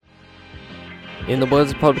In the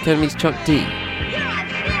words of Public Enemy's Chuck D,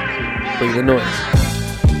 bring the noise.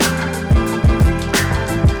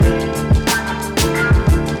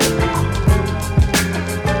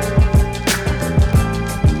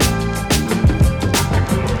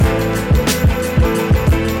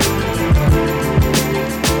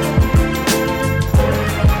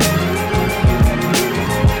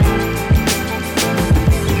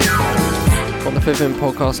 On the Fifth End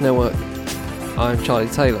Podcast Network, I'm Charlie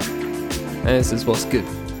Taylor, and this is What's Good.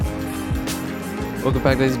 Welcome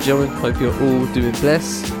back, ladies and gentlemen. Hope you're all doing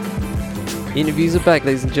blessed. Interviews are back,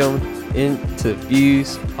 ladies and gentlemen.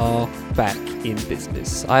 Interviews are back in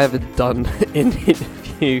business. I haven't done an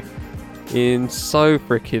interview in so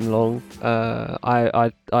freaking long.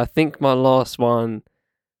 I think my last one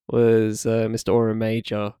was Mr. Oren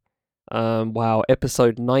Major. Wow,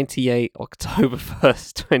 episode 98, October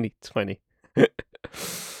 1st, 2020.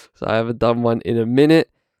 So I haven't done one in a minute.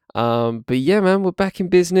 But yeah, man, we're back in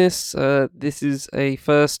business. This is a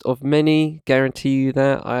first of many. Guarantee you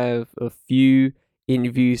that. I have a few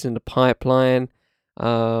interviews in the pipeline.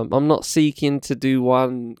 I'm not seeking to do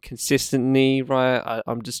one consistently, right?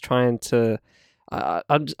 I'm just trying to.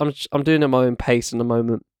 I'm doing it at my own pace in the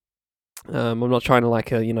moment. I'm not trying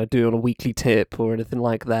to do it on a weekly tip or anything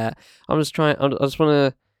like that. I just want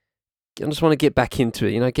to get back into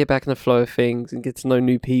it, get back in the flow of things and get to know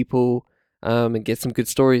new people, and get some good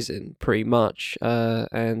stories in, pretty much.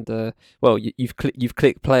 Well, you've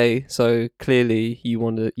clicked play, so clearly you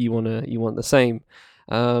want the same.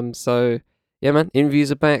 So yeah, man,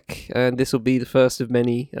 interviews are back, and this will be the first of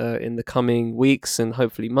many in the coming weeks and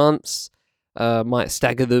hopefully months. Might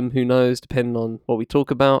stagger them, who knows, depending on what we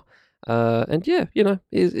talk about. And yeah,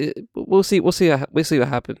 we'll see what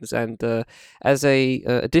happens. And as a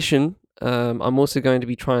addition, I'm also going to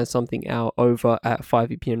be trying something out over at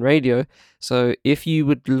 5VPN Radio. So if you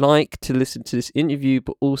would like to listen to this interview,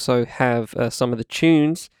 but also have some of the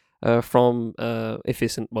tunes from,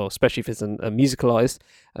 especially if it's musicalized,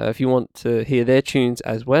 if you want to hear their tunes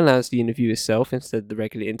as well as the interview itself instead of the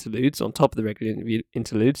regular interludes, on top of the regular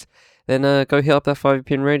interludes, then go hit up that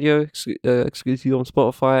 5VPN Radio, exclusively on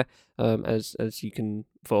Spotify, as you can,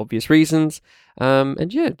 for obvious reasons.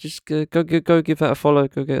 And yeah, just go give that a follow,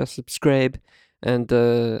 go get a subscribe, and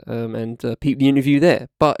peep the interview there.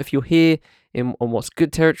 But if you're here on What's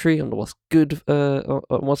Good territory, on What's Good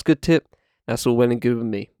tip, that's all well and good with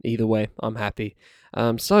me. Either way, I'm happy.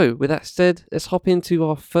 So with that said, let's hop into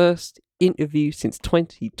our first interview since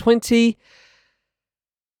 2020.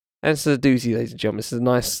 And it's a doozy, ladies and gentlemen. This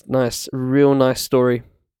is a real nice story.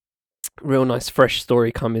 Real nice fresh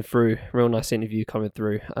story coming through. Real nice interview coming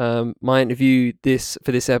through. My interview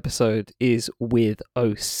for this episode is with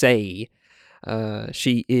Osei.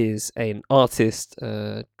 She is an artist.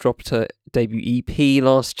 Dropped her debut EP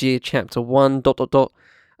last year, Chapter 1. ...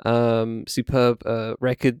 Superb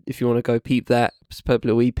record. If you want to go peep that, superb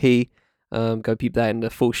little EP. Go peep that in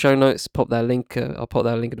the full show notes. Pop that link. I'll pop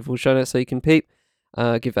that link in the full show notes so you can peep.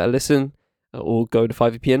 Give that a listen, or go to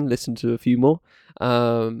 5VPN, listen to a few more.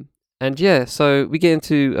 And yeah, so we get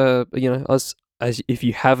into, us, as if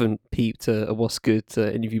you haven't peeped a What's Good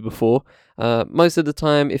interview before, most of the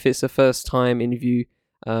time, if it's a first time interview,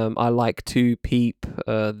 I like to peep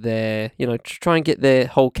their, try and get their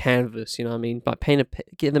whole canvas, you know what I mean? Like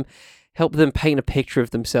help them paint a picture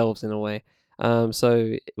of themselves in a way.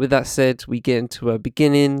 So with that said, we get into her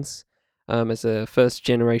beginnings, as a first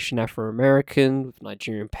generation Afro-American with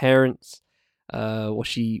Nigerian parents. What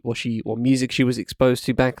music she was exposed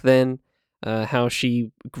to back then, how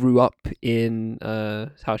she grew up in,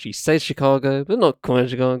 how she says Chicago, but not quite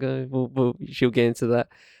Chicago. She'll get into that.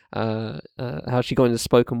 How she got into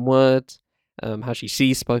spoken word, how she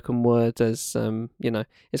sees spoken word as,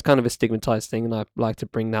 it's kind of a stigmatized thing, and I like to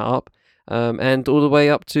bring that up. And all the way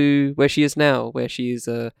up to where she is now, where she is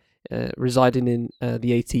residing in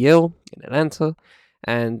the ATL in Atlanta.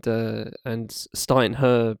 And starting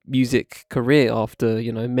her music career after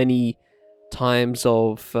many times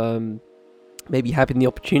of maybe having the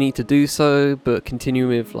opportunity to do so, but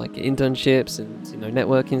continuing with like internships and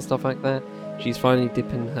networking, stuff like that. She's finally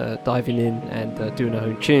diving in and doing her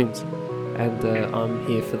own tunes, and I'm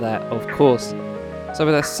here for that, of course. So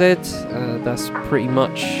with that said, that's pretty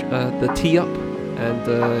much the tee up,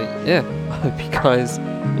 and yeah, I hope you guys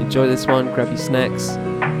enjoy this one. Grab your snacks.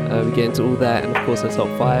 We get into all that, and of course, the top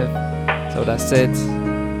 5. So with that said,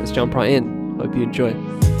 let's jump right in. Hope you enjoy.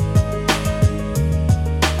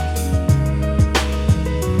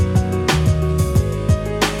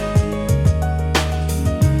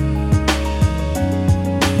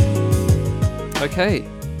 Okay,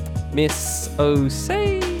 Miss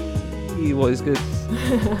Osei, what is good?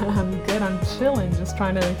 I'm good. I'm chilling, just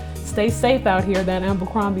trying to stay safe out here. That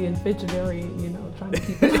Abercrombie and Fitch very, trying to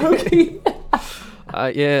keep it low key.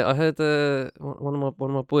 Yeah, I heard one of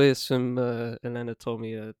my boys from Atlanta told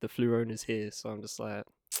me the flu owner's here, so I'm just like,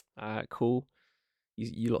 alright, cool.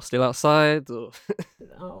 You lot still outside, or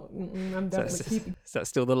Oh, I'm is that, definitely keeping. is that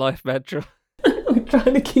still the life mantra? I'm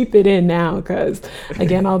trying to keep it in now because,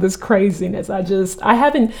 again, all this craziness. I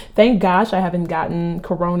haven't. Thank gosh, I haven't gotten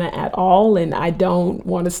corona at all, and I don't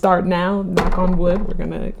want to start now. Knock on wood.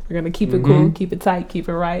 We're gonna keep it cool, keep it tight, keep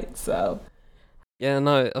it right. So Yeah,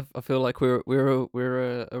 no, I feel like we're a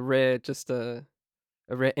rare a rare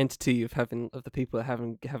entity of the people that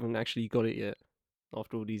haven't actually got it yet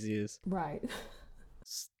after all these years. right.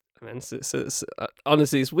 I mean,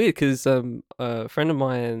 honestly, it's weird because a friend of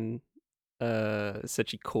mine said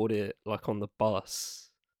she caught it like on the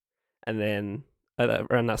bus, and then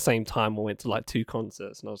around that same time I went to like 2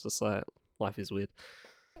 concerts, and I was just like, life is weird.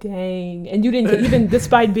 Dang. And you didn't even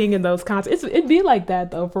despite being in those concerts, it'd be like that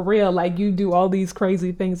though, for real. Like you do all these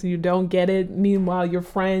crazy things and you don't get it. Meanwhile, your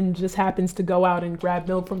friend just happens to go out and grab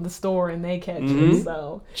milk from the store and they catch it.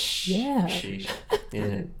 So yeah. Sheesh.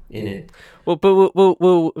 In it. Well, but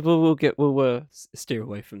we'll steer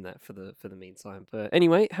away from that for the meantime. But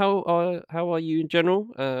anyway, how are you in general?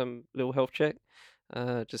 Little health check.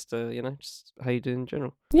 Just how you doing in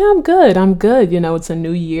general? Yeah, I'm good. I'm good. It's a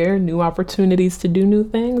new year, new opportunities to do new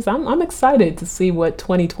things. I'm excited to see what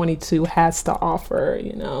 2022 has to offer.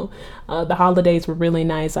 The holidays were really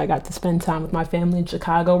nice. I got to spend time with my family in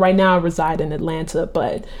Chicago. Right now, I reside in Atlanta,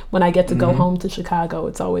 but when I get to go home to Chicago,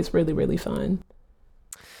 it's always really, really fun.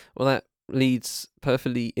 Well, that leads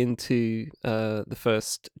perfectly into the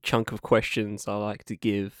first chunk of questions I like to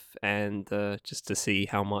give, and just to see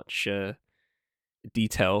how much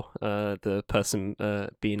detail the person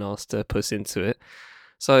being asked puts into it.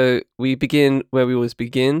 So we begin where we always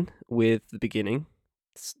begin, with the beginning.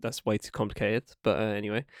 That's way too complicated, but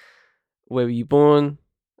anyway, where were you born?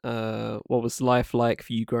 What was life like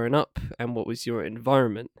for you growing up, and what was your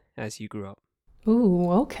environment as you grew up? Ooh,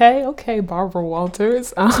 okay, Barbara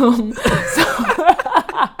Walters.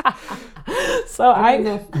 So Funny I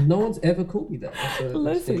enough, no one's ever called me that. That's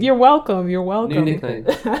listen. You're welcome. You're New welcome. nickname.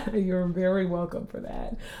 You're very welcome for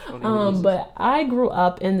that. Hollywood. But I grew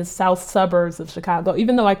up in the south suburbs of Chicago.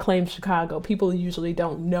 Even though I claim Chicago, people usually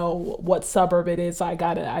don't know what suburb it is. So I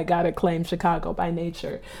gotta claim Chicago by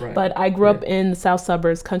nature. Right. But I grew up Yeah. in the south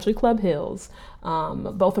suburbs, Country Club Hills.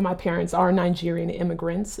 Both of my parents are Nigerian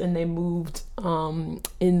immigrants, and they moved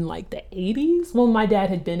in like the 80s. Well, my dad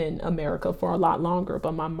had been in America for a lot longer,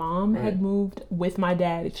 but my mom Right. had moved with my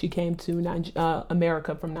dad. She came to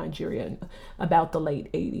America from Nigeria in about the late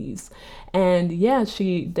 80s. And yeah,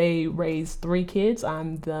 they raised 3 kids.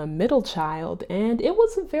 I'm the middle child, and it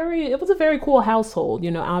was a very cool household.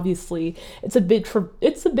 Obviously, it's a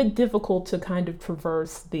bit difficult to kind of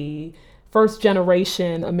traverse the first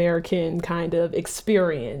generation American kind of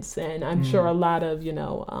experience. And I'm sure a lot of,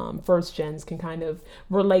 first gens can kind of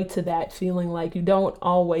relate to that, feeling like you don't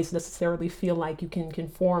always necessarily feel like you can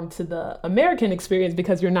conform to the American experience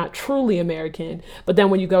because you're not truly American. But then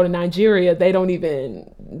when you go to Nigeria, they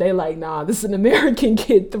like, nah, this is an American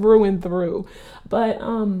kid through and through. But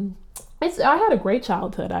I had a great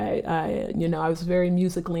childhood. I was very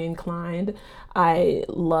musically inclined. I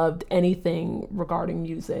loved anything regarding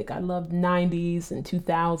music. I loved 90s and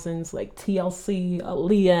 2000s, like TLC,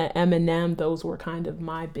 Aaliyah, Eminem. Those were kind of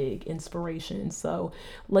my big inspirations. So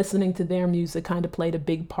listening to their music kind of played a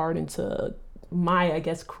big part into my, I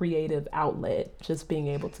guess, creative outlet. Just being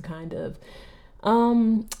able to kind of,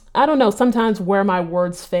 I don't know, sometimes where my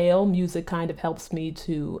words fail, music kind of helps me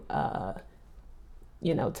to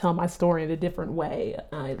tell my story in a different way.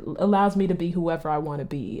 It allows me to be whoever I want to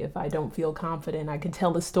be. If I don't feel confident, I can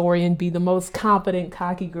tell a story and be the most confident,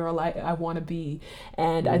 cocky girl I want to be.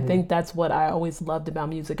 And I think that's what I always loved about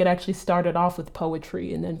music. It actually started off with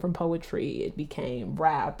poetry, and then from poetry, it became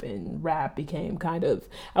rap, and rap became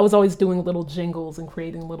I was always doing little jingles and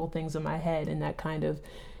creating little things in my head, and that kind of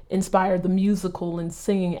inspired the musical and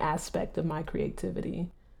singing aspect of my creativity.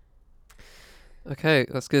 Okay,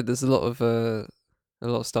 that's good. There's a lot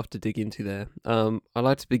of stuff to dig into there. I'd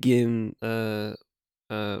like to begin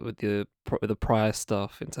with the prior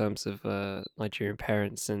stuff in terms of Nigerian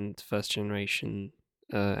parents and first generation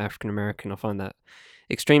African American. I find that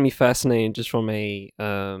extremely fascinating, just from a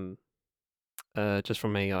I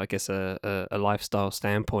guess a lifestyle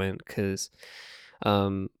standpoint, because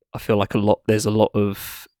I feel like there's a lot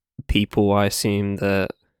of people, I assume,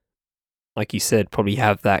 that, like you said, probably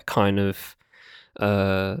have that kind of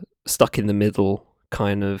stuck in the middle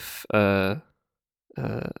kind of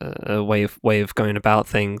a way of going about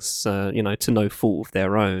things, to no fault of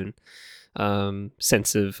their own.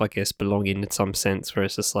 Sense of, I guess, belonging in some sense, where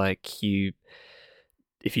it's just like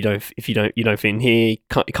if you don't fit in here, you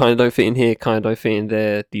kind of don't fit in here, kind of don't fit in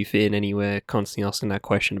there. Do you fit in anywhere? Constantly asking that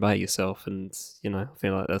question about yourself, and I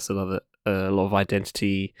feel like that's a lot of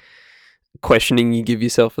identity questioning you give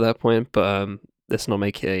yourself at that point. But let's not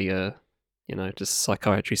make it a just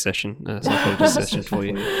psychiatry session, psychologist session for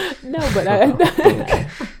you. No, but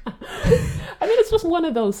I mean, it's just one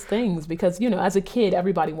of those things because, as a kid,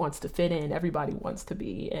 everybody wants to fit in. Everybody wants to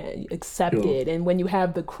be accepted. Sure. And when you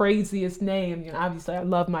have the craziest name, obviously I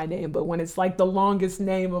love my name, but when it's like the longest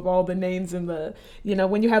name of all the names in the,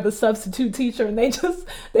 when you have a substitute teacher and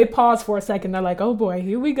they pause for a second, they're like, oh boy,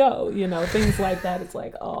 here we go. Things like that. It's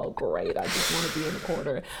like, oh, great. I just want to be in the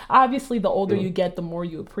corner. Obviously, the older you get, the more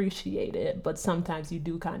you appreciate it. But sometimes you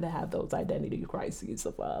do kind of have those identity crises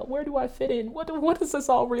of where do I fit in? What does this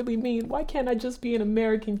all really mean? Why can't I just be an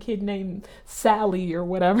American kid named Sally or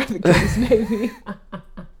whatever the case may be?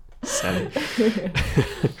 Sally.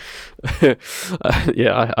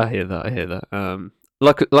 Yeah, I hear that.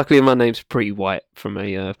 Luckily, my name's pretty white from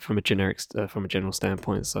a general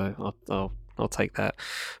standpoint, so I'll take that.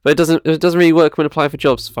 But it doesn't really work when applying for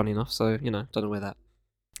jobs. Funny enough, so don't know where that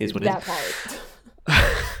is. What that it is.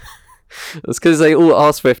 Part. It's because they all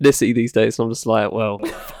ask for ethnicity these days, so I'm just like, well,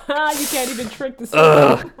 you can't even trick the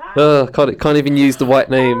system. Can't even use the white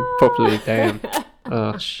name properly. Damn.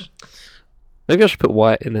 Maybe I should put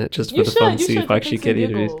white in it just for the fun, see if I actually get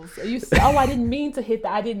interviews. I didn't mean to hit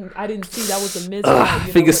that. I didn't see that was a miss.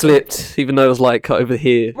 Finger slipped, even though it was like cut over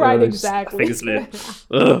here. Right, exactly. Finger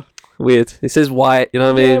slipped. Weird. It says white, you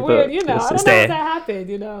know what I mean? Weird, but I don't know how that happened,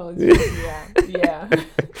 It's just, yeah.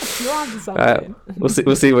 You're on to something.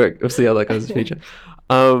 We'll see how that goes in the future.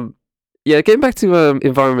 Getting back to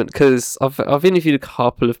environment, because I've interviewed a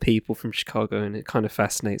couple of people from Chicago, and it kind of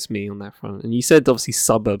fascinates me on that front. And you said obviously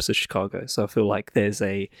suburbs of Chicago, so I feel like there's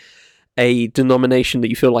a denomination that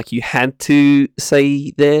you feel like you had to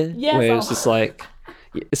say there, where it's just like,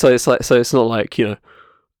 so it's not like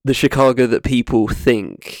the Chicago that people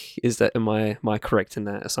think. Is that am I correct in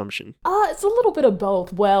that assumption? It's a little bit of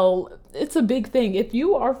both. Well, it's a big thing. If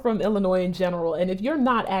you are from Illinois in general, and if you're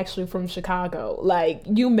not actually from Chicago, like,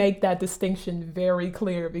 you make that distinction very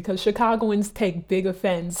clear, because Chicagoans take big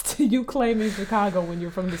offense to you claiming Chicago when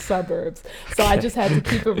you're from the suburbs. So I just had to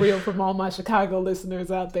keep it real from all my Chicago listeners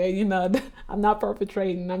out there. I'm not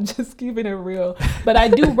perpetrating. I'm just keeping it real. But I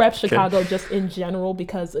do rep Chicago just in general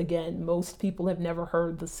because, again, most people have never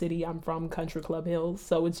heard the city I'm from, Country Club Hills.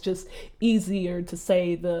 So it's just easier to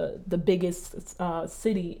say the biggest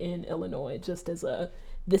city in Illinois, just as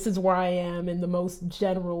this is where I am in the most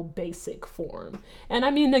general basic form. And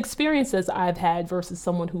I mean, the experiences I've had versus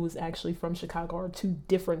someone who is actually from Chicago are two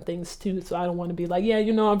different things too. So I don't want to be like,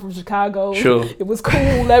 I'm from Chicago. Sure. It was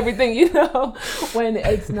cool, everything, when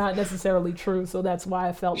it's not necessarily true. So that's why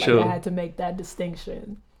I felt like I had to make that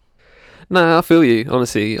distinction. No, I feel you.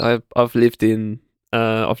 Honestly, I've lived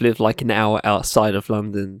like an hour outside of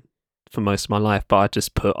London for most of my life, but I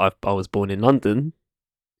just put I was born in London.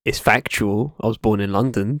 It's factual. I was born in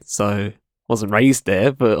London, so I wasn't raised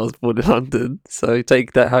there, but I was born in London. So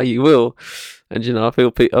take that how you will. And I feel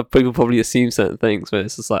people probably assume certain things where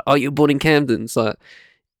it's just like, oh, you're born in Camden. So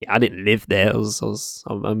I didn't live there.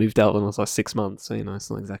 I moved out when I was like 6 months. So it's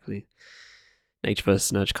not exactly nature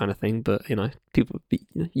versus nurture kind of thing. But people,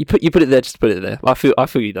 you put it there just to put it there. I feel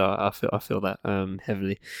you though. I feel that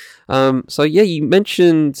heavily. So yeah, you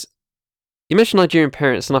mentioned Nigerian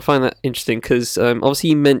parents, and I find that interesting because obviously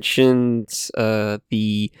you mentioned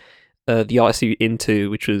the artist you're into,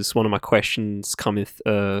 which was one of my questions coming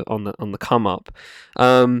on the come up.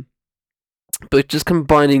 But just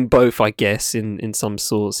combining both, I guess, in some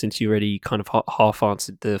sort, since you already kind of half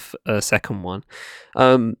answered the second one.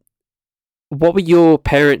 What were your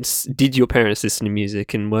parents? Did your parents listen to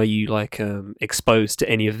music, and were you like exposed to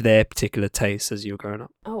any of their particular tastes as you were growing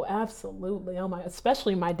up? Oh, absolutely.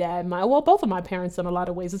 Especially my dad. Both of my parents in a lot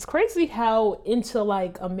of ways. It's crazy how into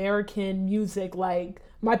like American music, like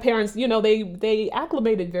my parents, they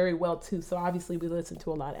acclimated very well too. So obviously we listen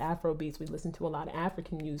to a lot of Afro beats, we listen to a lot of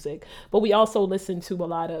African music, but we also listen to a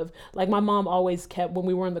lot of, like, my mom always kept, when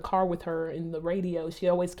we were in the car with her in the radio, she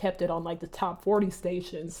always kept it on like the top 40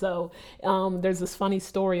 stations. So there's this funny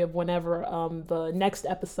story of whenever the next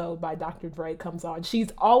episode by Dr. Dre comes on, she's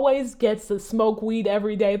always gets the smoke weed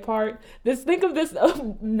every day part. Think of this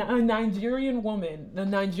Nigerian woman, the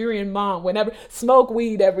Nigerian mom, whenever smoke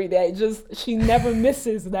weed every day, just she never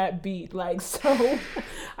misses that beat. Like, so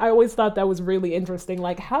I always thought that was really interesting.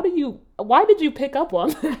 Like, why did you pick up on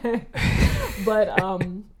that? But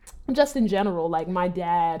just in general, like my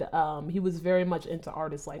dad, he was very much into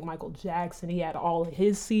artists like Michael Jackson. He had all of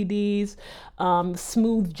his CDs,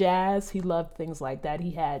 smooth jazz. He loved things like that.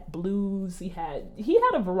 He had blues. He had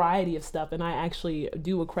a variety of stuff, and I actually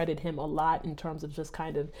do accredit him a lot in terms of just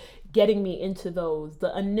kind of getting me into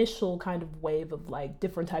the initial kind of wave of like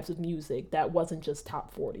different types of music that wasn't just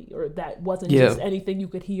top 40, or that wasn't Yeah. just anything you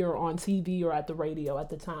could hear on TV or at the radio at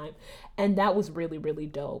the time. And that was really, really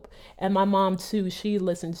dope. And my mom too, she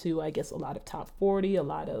listened to, I guess, a lot of top 40, a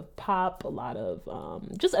lot of pop, a lot of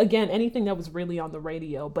just again anything that was really on the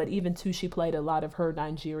radio. But even too, she played a lot of her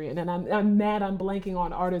Nigerian. And I'm mad I'm blanking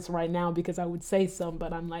on artists right now because I would say some,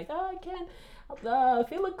 but I'm like, oh, I can't. Fela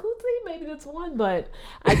Kuti, maybe that's one, but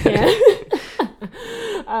I can't.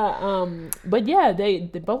 But yeah, they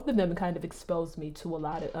both of them kind of exposed me to a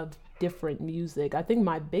lot of different music. I think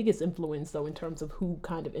my biggest influence, though, in terms of who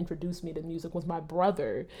kind of introduced me to music was my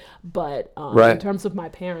brother. But in Right. terms of my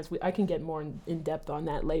parents, I can get more in depth on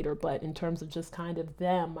that later. But in terms of just kind of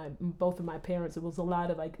them, both of my parents, it was a lot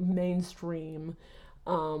of like mainstream,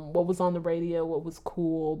 what was on the radio, what was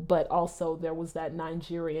cool, but also there was that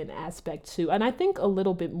Nigerian aspect too. And I think a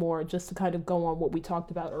little bit more, just to kind of go on what we talked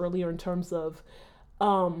about earlier in terms of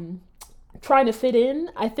um, trying to fit in.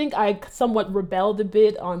 I think I somewhat rebelled a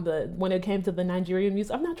bit on the when it came to the Nigerian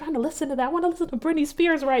music. I'm not trying to listen to that. I want to listen to Britney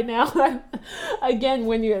Spears right now.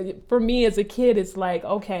 Again, for me as a kid, it's like,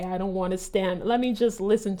 okay, I don't want to stand. Let me just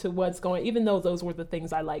listen to what's going. Even though those were the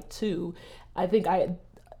things I liked too, I think I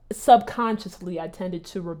subconsciously I tended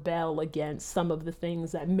to rebel against some of the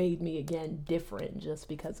things that made me again different, just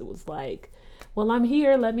because it was like, well, I'm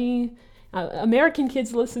here, let me American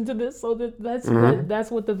kids listen to this, so that's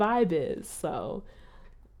what the vibe is. So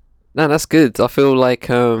No, that's good. I feel like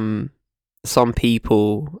some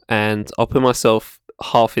people, and I'll put myself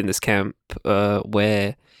half in this camp,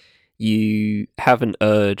 where you have an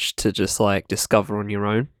urge to just like discover on your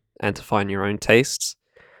own and to find your own tastes.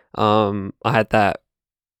 I had that.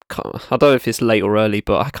 I don't know if it's late or early,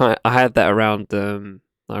 but I had that around when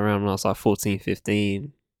I was like 14,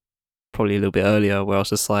 15, probably a little bit earlier, where I was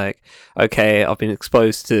just like, okay, I've been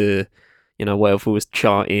exposed to, whatever was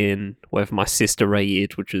charting, whatever my sister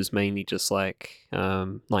rated, which was mainly just like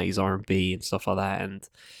 90s R&B and stuff like that,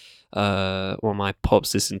 and what my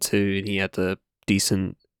pops listened to, and he had a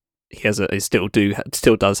decent,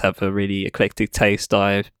 still does have a really eclectic taste.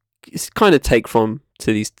 I kind of take from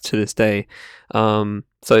to this day.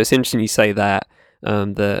 So it's interesting you say that.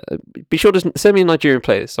 Be sure to send me a Nigerian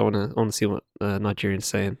playlist. I want to see what Nigerians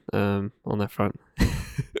saying on that front.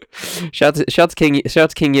 shout to King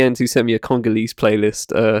Yens, who sent me a Congolese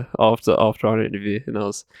playlist after our interview, and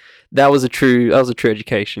that was a true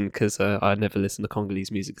education, because I never listened to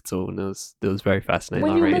Congolese music at all, and it was very fascinating.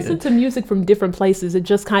 when you listen to music from different places, it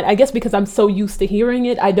just I guess because I'm so used to hearing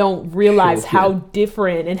it, I don't realize how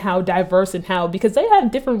different and how diverse and because they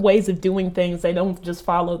have different ways of doing things. They don't just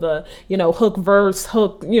follow the, hook, verse,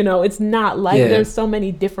 hook, it's not like there's so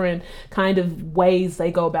many different kind of ways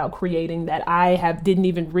they go about creating that I didn't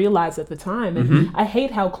even realize at the time. And I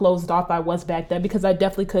hate how closed off I was back then, because I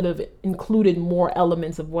definitely could have included more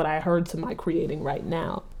elements of what I heard to my creating right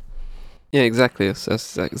now. Yeah, exactly.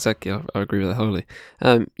 That's exactly. I agree with that wholly.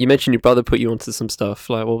 You mentioned your brother put you onto some stuff.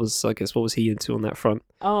 Like, what was he into on that front?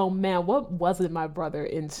 Oh man, what wasn't my brother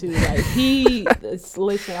into? Like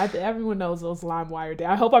listen, everyone knows those LimeWire days.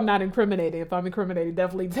 I hope I'm not incriminating. If I'm incriminating,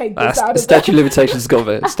 definitely take this out of statute of limitations got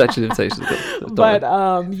there. Statute of limitations got there.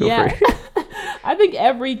 But yeah. I think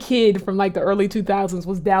every kid from like the early 2000s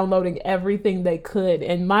was downloading everything they could.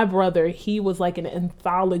 And my brother, he was like an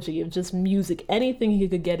anthology of just music. Anything he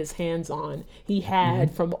could get his hands on, he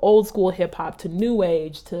had, from old school hip hop to new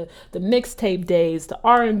age to the mixtape days to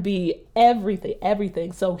R&B,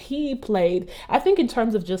 everything. So he played, I think in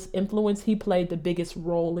terms of just influence, he played the biggest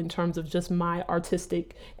role in terms of just my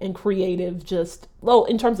artistic and creative,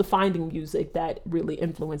 in terms of finding music that really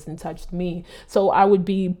influenced and touched me. So I would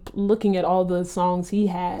be looking at all the songs he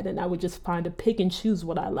had, and I would just find to pick and choose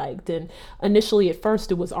what I liked. And initially, at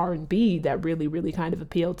first, it was R&B that really, really kind of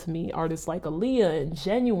appealed to me. Artists like Aaliyah and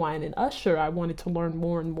Genuine and Usher, I wanted to learn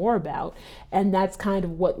more and more about. And that's kind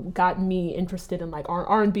of what got me interested in like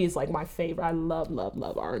R&B is like my favorite. I love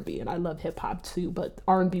R&B, and I love hip hop too. But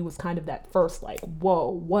R&B was kind of that first like, whoa,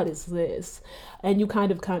 what is this? And you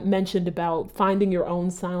kind of mentioned about finding your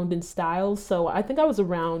own sound and style. So I think I was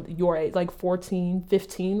around your age, like 14,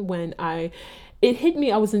 15, when it hit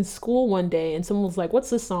me. I was in school one day and someone was like, what's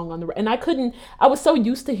this song on the radio? And I was so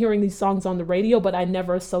used to hearing these songs on the radio, but I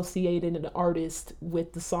never associated an artist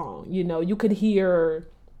with the song. You could hear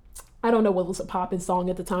I don't know what was a poppin' song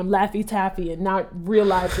at the time, Laffy Taffy, and not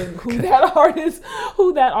realizing who that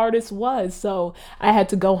artist was. So I had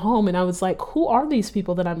to go home and I was like, who are these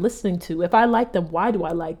people that I'm listening to? If I like them, why do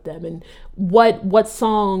I like them? And what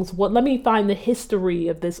songs, let me find the history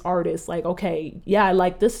of this artist. Like, okay, yeah, I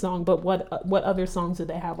like this song, but what other songs do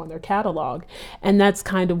they have on their catalog? And that's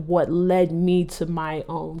kind of what led me to my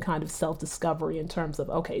own kind of self-discovery in terms of,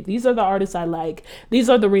 okay, these are the artists I like. These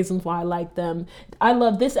are the reasons why I like them. I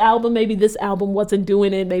love this album. Maybe this album wasn't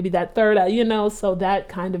doing it. Maybe that third, so that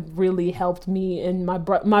kind of really helped me, and my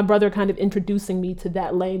brother kind of introducing me to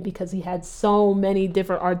that lane, because he had so many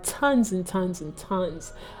different art, tons and tons and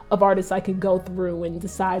tons of artists I could go through and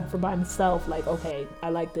decide for myself, like, okay, I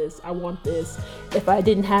like this, I want this. If I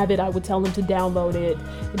didn't have it, I would tell him to download it.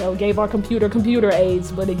 Gave our computer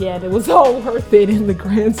aids, but again, it was all worth it in the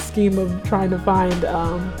grand scheme of trying to find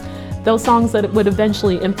those songs that would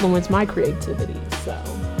eventually influence my creativity. So.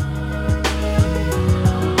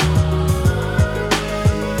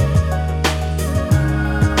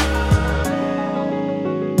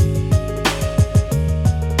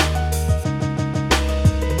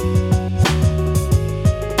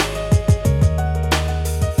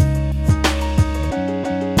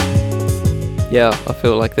 Yeah, I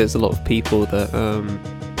feel like there's a lot of people that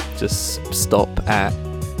just stop at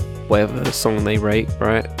whatever song they rate,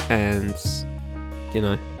 right? And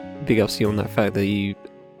big ups to you on that fact that you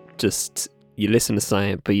listen to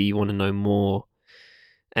something, but you want to know more,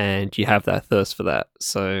 and you have that thirst for that.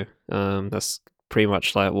 So that's pretty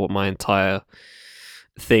much like what my entire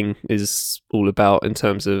thing is all about in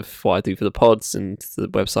terms of what I do for the pods and the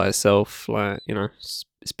website itself. Like,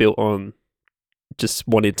 it's built on just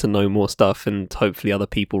wanted to know more stuff, and hopefully other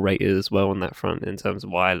people rate it as well on that front in terms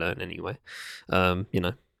of what I learn anyway.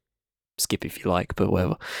 Skip if you like, but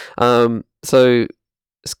whatever. So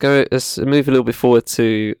let's move a little bit forward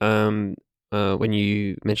to when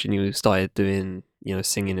you mentioned you started doing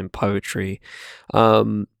singing and poetry.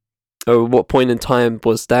 What point in time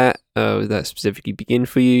was that? Did that specifically begin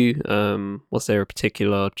for you? Was there a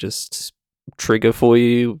particular just trigger for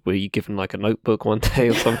you? Were you given like a notebook one day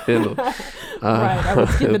or something? Or, right, I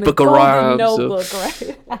was given a book of golden rhymes notebook,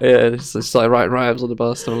 right? Yeah, it's like writing rhymes on the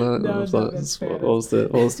bus and all that.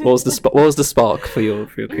 What was the spark for your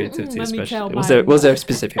creativity? Let me especially tell was there a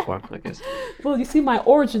specific one, I guess? Well, you see, my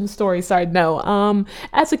origin story. Sorry, no.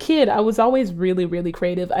 As a kid, I was always really, really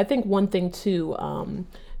creative. I think one thing too.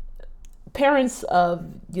 Parents of,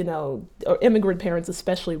 or immigrant parents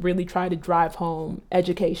especially, really try to drive home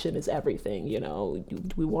education is everything.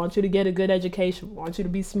 We want you to get a good education. We want you to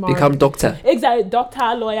be smart. Become doctor. Exactly,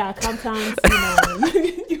 doctor, lawyer, accountant.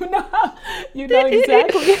 You know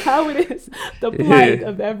exactly how it is. The plight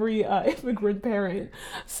of every immigrant parent.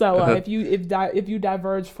 So if you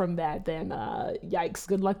diverge from that, then yikes,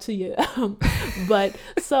 good luck to you. But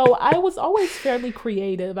so I was always fairly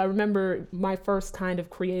creative. I remember my first kind of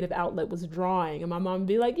creative outlet was drawing, and my mom would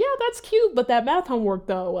be like, yeah, that's cute, but that math homework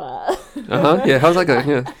though. Yeah, how's that going?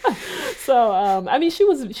 Yeah. So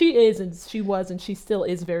she still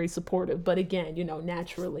is very supportive, but again,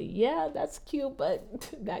 naturally, yeah, that's cute, but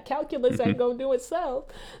that calculus ain't gonna do itself.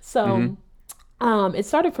 So it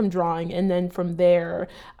started from drawing, and then from there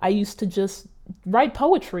I used to just write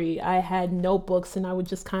poetry. I had notebooks, and I would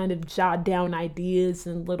just kind of jot down ideas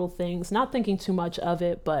and little things, not thinking too much of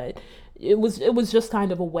it, but it was just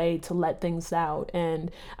kind of a way to let things out.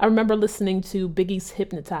 And I remember listening to Biggie's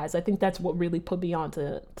Hypnotize. I think that's what really put me on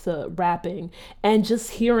to rapping, and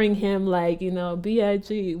just hearing him like,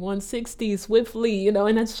 B.I.G. 160 swiftly,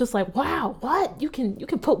 and it's just like, wow, what? You can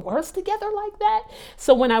put words together like that?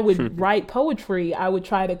 So when I would write poetry, I would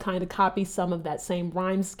try to kind of copy some of that same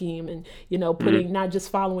rhyme scheme, and, putting, not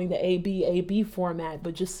just following the A-B format,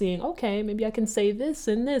 but just seeing, okay, maybe I can say this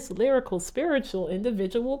and this, lyrical, spiritual,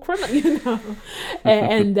 individual, criminal,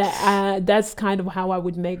 and that's kind of how I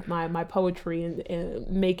would make my poetry and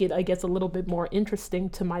make it, I guess, a little bit more interesting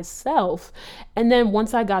to myself. And then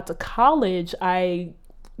once I got to college, I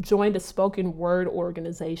joined a spoken word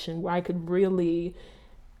organization where I could really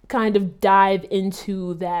kind of dive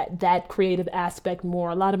into that creative aspect more.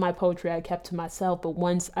 A lot of my poetry I kept to myself, but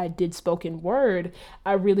once I did spoken word,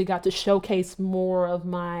 I really got to showcase more of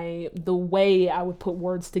the way I would put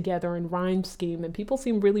words together in rhyme scheme, and people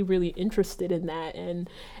seemed really, really interested in that. And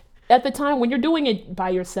at the time when you're doing it by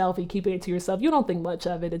yourself and keeping it to yourself, you don't think much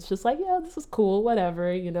of it. It's just like, yeah, this is cool,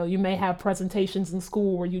 whatever. You may have presentations in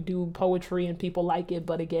school where you do poetry and people like it,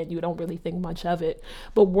 but again, you don't really think much of it.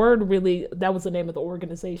 But Word really, that was the name of the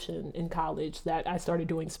organization in college that I started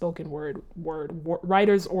doing spoken word,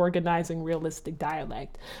 Writers Organizing Realistic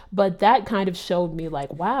Dialect. But that kind of showed me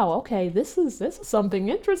like, wow, okay, this is something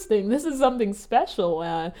interesting. This is something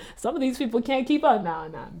special. Some of these people can't keep up. No,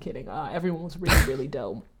 I'm kidding. Everyone was really, really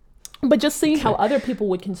dope. But just seeing how other people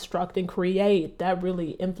would construct and create, that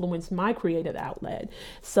really influenced my creative outlet.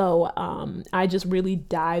 So I just really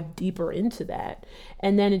dived deeper into that.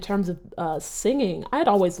 And then in terms of singing, I'd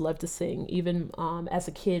always loved to sing. Even as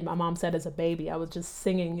a kid, my mom said as a baby, I was just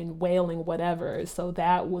singing and wailing, whatever. So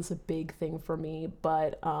that was a big thing for me.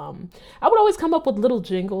 But I would always come up with little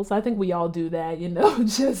jingles. I think we all do that,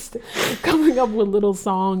 just coming up with little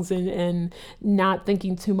songs and not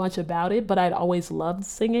thinking too much about it. But I'd always loved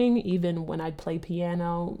singing. Even when I'd play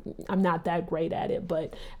piano, I'm not that great at it,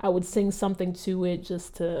 but I would sing something to it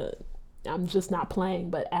I'm just not playing,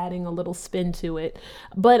 but adding a little spin to it.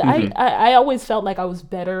 But I always felt like I was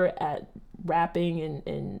better at rapping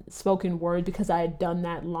and spoken word because I had done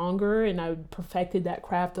that longer and I perfected that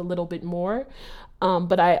craft a little bit more.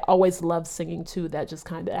 But I always loved singing too. That just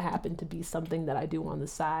kind of happened to be something that I do on the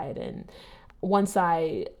side. And once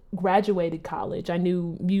I graduated college, I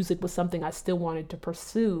knew music was something I still wanted to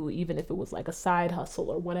pursue, even if it was like a side hustle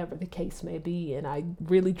or whatever the case may be. And I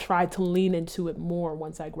really tried to lean into it more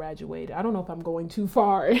once I graduated. I don't know if I'm going too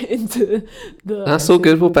far into the... That's all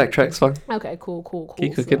good. We'll backtrack. It's fine. Okay, cool.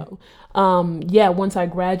 Keep cooking. So, once I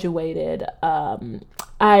graduated,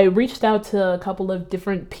 I reached out to a couple of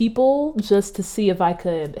different people just to see if I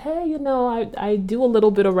could, hey, I do a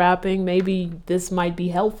little bit of rapping. Maybe this might be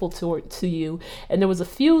helpful to you. And there was a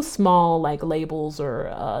few small like labels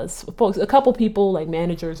or folks, a couple people like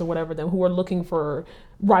managers or whatever, who were looking for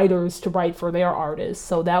writers to write for their artists.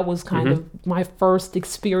 So that was kind of my first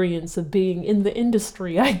experience of being in the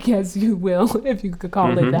industry, I guess you will, if you could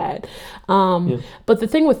call it that. But the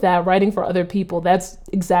thing with that, writing for other people, that's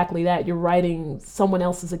exactly that. You're writing someone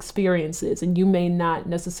else's experiences and you may not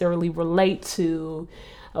necessarily relate to,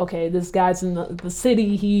 okay, this guy's in the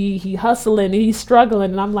city, he hustling, he's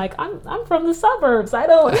struggling, and I'm like, I'm from the suburbs. I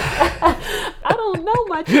don't I don't know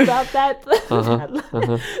much about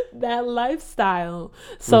that lifestyle.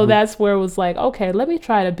 So that's where it was like, okay, let me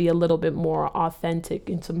try to be a little bit more authentic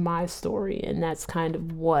into my story, and that's kind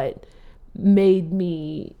of what made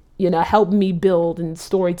me, help me build and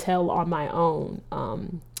storytell on my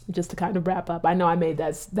own. Just to kind of wrap up, I know I made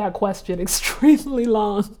that question extremely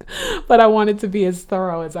long, but I wanted to be as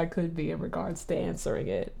thorough as I could be in regards to answering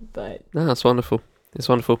it. But no, that's wonderful. It's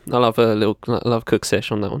wonderful. I love Cook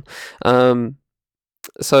Sesh on that one.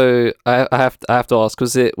 So I have to ask,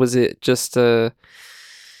 was it just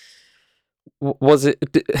was it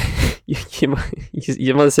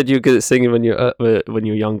your mother said you were good at singing when you were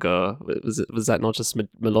younger? Was that not just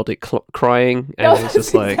melodic crying? And it was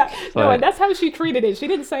just like no, that's how she treated it. She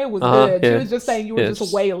didn't say it was good. She was just saying you were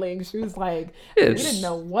just wailing. She was like, you didn't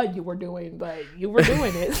know what you were doing, but you were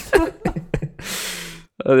doing it.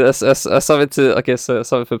 That's something to, I guess,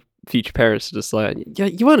 something for future parents to just like, yeah,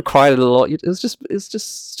 you weren't crying a lot. It's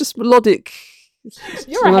just melodic.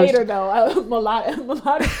 You're a hater though.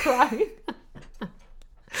 Melodic crying.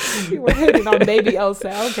 You were hitting on baby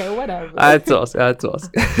Elsa. Okay, whatever. I had to ask.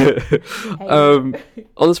 On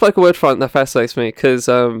the spoken word front, that fascinates me because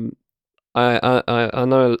I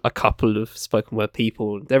know a couple of spoken word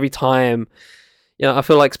people. Every time, I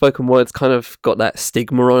feel like spoken word's kind of got that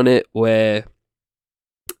stigma on it where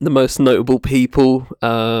the most notable people,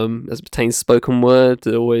 as it pertains to spoken word,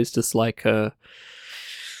 are always just like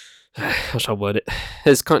how shall I word it?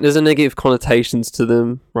 There's a negative connotations to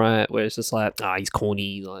them, right? Where it's just like, he's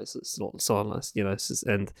corny, like it's not so unless it's just,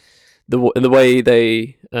 and the way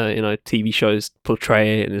they TV shows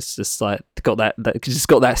portray it, and it's just like it's just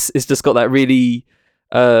got that really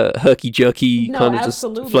herky jerky kind of just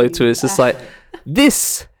flow to it. It's just like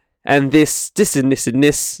this and this and this and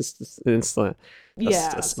this. It's like.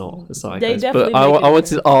 That's not how it goes. But I wanted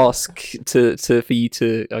to ask for you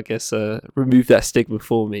to, I guess, remove that stigma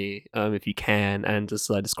for me, if you can, and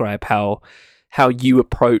just describe how you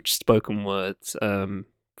approach spoken words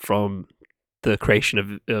from the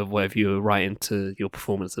creation of whatever you were writing to your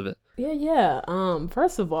performance of it. Yeah.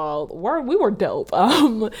 First of all, we were dope.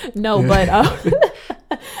 No, but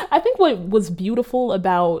I think what was beautiful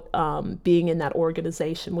about being in that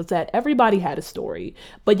organization was that everybody had a story,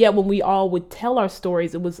 but yet when we all would tell our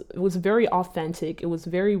stories, it was very authentic. It was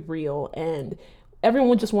very real, and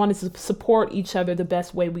everyone just wanted to support each other the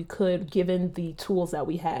best way we could, given the tools that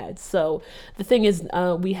we had. So the thing is,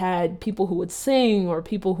 we had people who would sing, or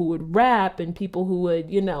people who would rap, and people who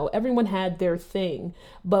would, everyone had their thing.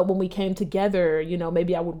 But when we came together,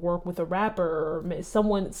 maybe I would work with a rapper or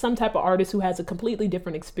some type of artist who has a completely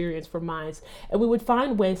different experience from mine. And we would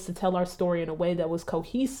find ways to tell our story in a way that was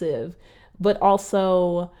cohesive, but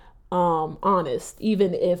also honest,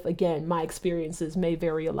 even if, again, my experiences may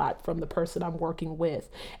vary a lot from the person I'm working with.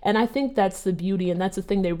 And I think that's the beauty, and that's the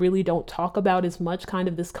thing they really don't talk about as much, kind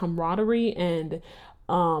of this camaraderie. And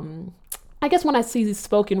I guess when I see the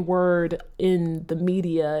spoken word in the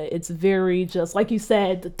media, it's very just, like you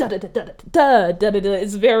said, da da da da da da da da.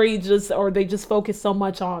 It's very just, or they just focus so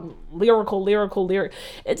much on lyrical.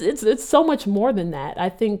 It's so much more than that. I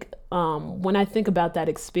think when I think about that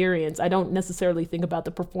experience, I don't necessarily think about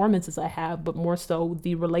the performances I have, but more so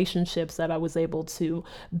the relationships that I was able to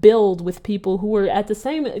build with people who were at the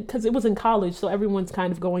same, because it was in college, so everyone's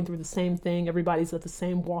kind of going through the same thing. Everybody's at the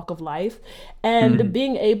same walk of life. And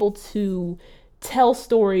being able to tell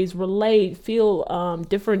stories, relate, feel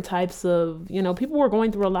different types of, people were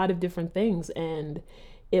going through a lot of different things. And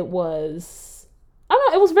it was, I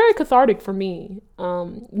don't know, it was very cathartic for me.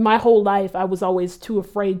 My whole life, I was always too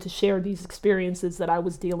afraid to share these experiences that I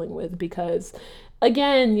was dealing with because,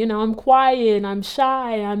 again, I'm quiet, I'm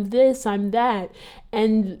shy, I'm this, I'm that.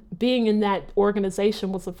 And being in that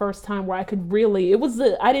organization was the first time where I could really,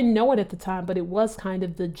 I didn't know it at the time, but it was kind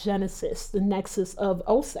of the genesis, the nexus of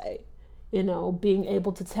OSE. Being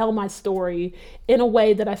able to tell my story in a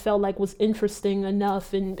way that I felt like was interesting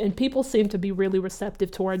enough, and people seemed to be really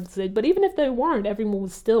receptive towards it. But even if they weren't, everyone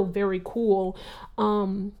was still very cool.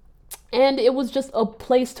 And it was just a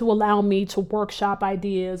place to allow me to workshop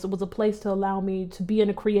ideas. It was a place to allow me to be in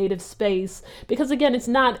a creative space. Because again, it's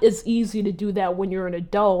not as easy to do that when you're an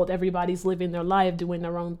adult. Everybody's living their life, doing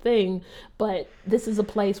their own thing. But this is a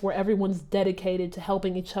place where everyone's dedicated to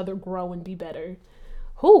helping each other grow and be better.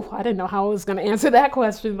 I didn't know how I was going to answer that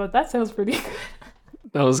question, but that sounds pretty good.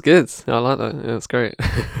 That was good. I like that. Yeah, that's great.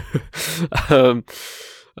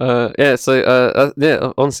 Honestly,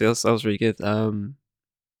 that was really good.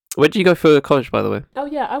 Where did you go for college, by the way? Oh,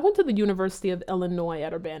 yeah, I went to the University of Illinois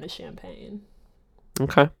at Urbana-Champaign.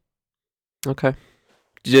 Okay.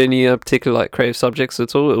 Did you do any particular creative subjects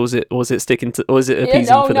at all, or was it sticking to, or was it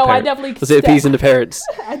appeasing for the parents? I definitely was it appeasing the parents?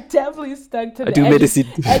 I definitely stuck to medicine.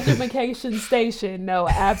 Education station. No,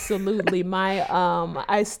 absolutely.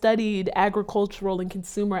 I studied agricultural and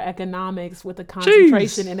consumer economics with a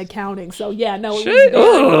concentration in accounting. So yeah, no, it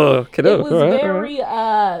was very.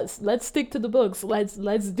 Let's stick to the books. Let's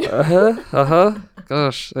do.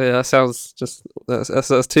 Gosh, yeah, that sounds just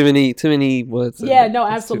that's too many words. Yeah, no,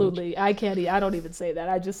 absolutely. I don't even say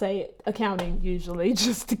that. I just say accounting usually,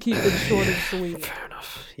 just to keep it short and sweet. Fair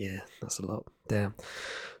enough. Yeah, that's a lot. Damn.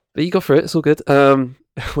 But you got through it. It's all good.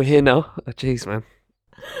 We're here now. Jeez, man.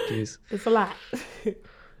 Jeez. It's a lot.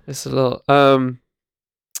 It's a lot.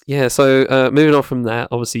 Yeah. So moving on from that,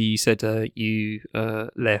 obviously you said you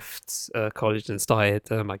left college and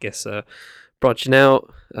started, I guess, branching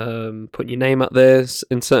out, putting your name out there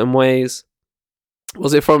in certain ways.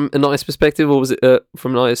 Was it from an artist perspective, or was it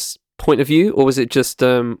from an artist point of view, or was it just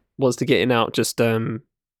was the getting out just trying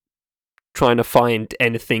to find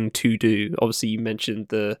anything to do? Obviously you mentioned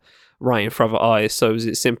the writing for other artists, so is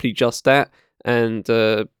it simply just that and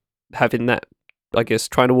having that, I guess,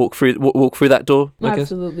 trying to walk through that door, I guess?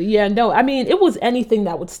 Absolutely. Yeah, no, I mean, it was anything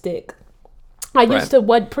that would stick. I used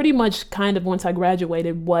to, pretty much kind of once I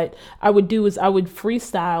graduated, what I would do is I would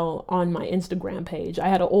freestyle on my Instagram page. I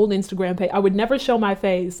had an old Instagram page. I would never show my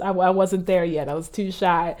face. I wasn't there yet. I was too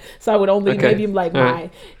shy. So I would only maybe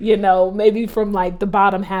maybe from the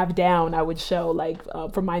bottom half down, I would show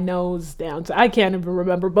from my nose down. So I can't even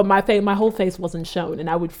remember, but my whole face wasn't shown, and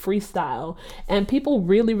I would freestyle. And people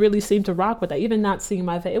really, really seemed to rock with that, even not seeing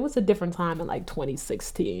my face. It was a different time in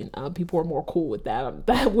 2016. People were more cool with that.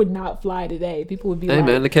 That would not fly today. People would be hey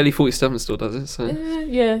man, the Kelly 47 still does it, so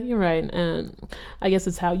yeah, you're right. And I guess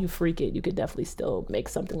it's how you freak it. You could definitely still make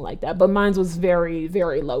something like that, but mine was very,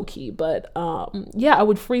 very low key. But yeah, I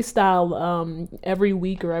would freestyle every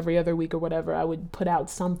week or every other week or whatever. I would put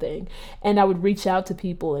out something, and I would reach out to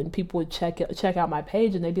people, and people would check out my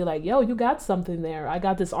page, and they'd be like, yo, you got something there. I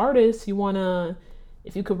got this artist,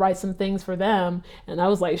 if you could write some things for them. And I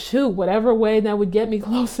was like, shoot, whatever way that would get me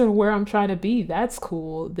closer to where I'm trying to be, that's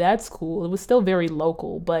cool. It was still very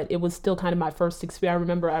local, but it was still kind of my first experience. I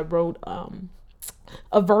remember I wrote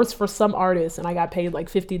a verse for some artist, and I got paid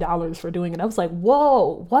 $50 for doing it. I was like,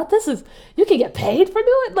 whoa, what? You can get paid for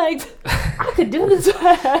doing it? I could do this.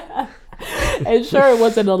 And sure, it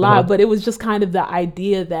wasn't a lot, but it was just kind of the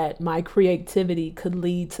idea that my creativity could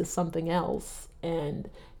lead to something else. And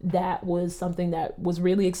that was something that was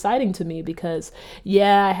really exciting to me because,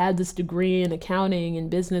 yeah, I had this degree in accounting and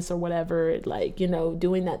business or whatever, like,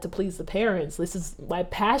 doing that to please the parents. This is my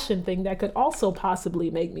passion thing that could also possibly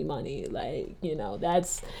make me money. Like,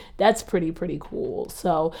 that's pretty cool.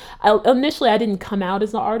 So initially I didn't come out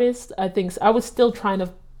as an artist. I think I was still trying to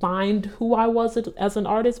find who I was as an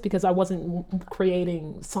artist because I wasn't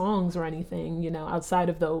creating songs or anything, outside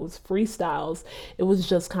of those freestyles. It was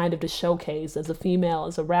just kind of to showcase as a female,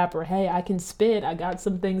 as a rapper, hey, I can spit, I got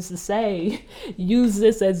some things to say, use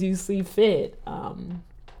this as you see fit.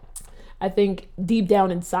 I think deep down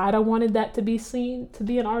inside I wanted that to be seen to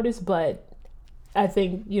be an artist, but I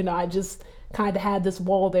think, I just kind of had this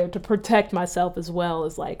wall there to protect myself as well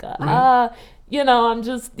as like, I'm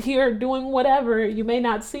just here doing whatever. You may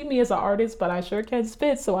not see me as an artist, but I sure can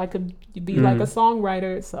spit, so I could be like a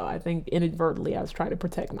songwriter. So I think inadvertently I was trying to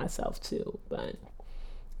protect myself too. But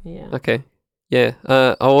yeah. Okay. Yeah.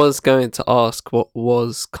 I was going to ask what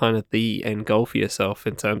was kind of the end goal for yourself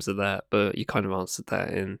in terms of that, but you kind of answered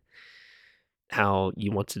that in how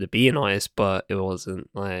you wanted to be an artist, but it wasn't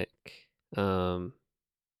like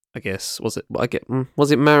I guess was it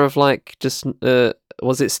matter of like just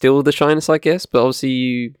was it still the shyness, I guess, but obviously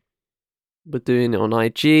you were doing it on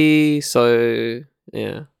IG, so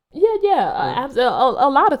yeah. A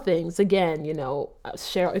lot of things. Again,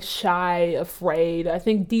 shy, afraid. I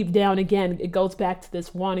think deep down, again, it goes back to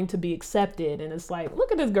this wanting to be accepted. And it's like,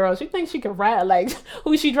 look at this girl. She thinks she can rap. Like,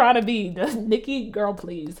 who's she trying to be? Nicki? Girl,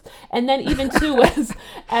 please. And then even too,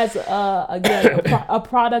 as again, a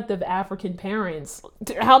product of African parents.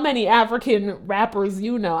 How many African rappers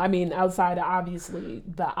I mean, outside of obviously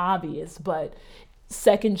the obvious, but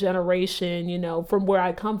second generation, from where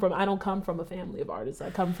I come from. I don't come from a family of artists. I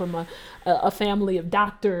come from a family of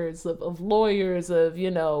doctors, of lawyers, of,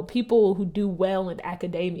 people who do well in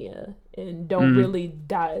academia and don't really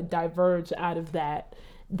diverge out of that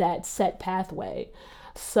set pathway.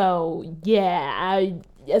 So, yeah,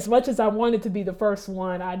 as much as I wanted to be the first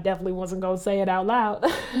one, I definitely wasn't going to say it out loud.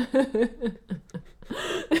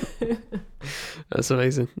 That's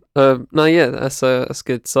amazing. No, yeah, that's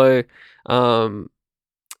good. So,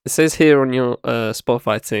 it says here on your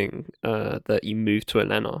Spotify thing that you moved to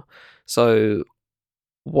Atlanta. So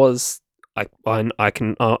I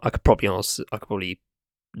could probably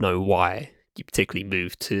know why you particularly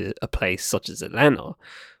moved to a place such as Atlanta.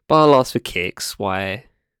 But I'll ask for kicks. Why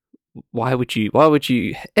would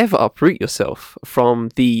you ever uproot yourself from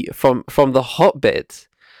the hotbed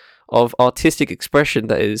of artistic expression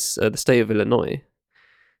that is the state of Illinois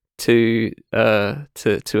to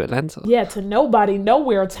Atlanta? Yeah, to nobody,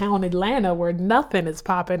 nowhere town Atlanta where nothing is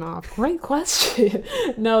popping off. Great question.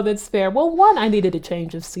 No, that's fair. Well, one, I needed a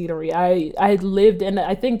change of scenery. I lived in,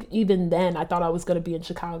 I think even then I thought I was going to be in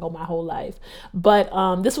Chicago my whole life. But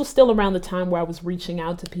this was still around the time where I was reaching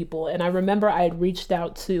out to people. And I remember I had reached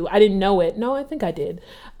out to, I didn't know it. No, I think I did.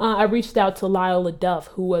 I reached out to Lyle LaDuff,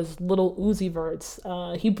 who was Little Uzi Vert's.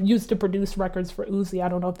 He used to produce records for Uzi. I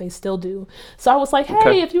don't know if they still do. So I was like,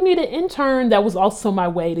 hey, if you need an intern, that was also my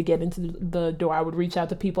way to get into the door. I would reach out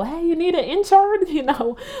to people, hey, you need an intern?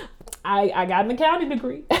 I got an accounting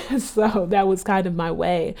degree. So that was kind of my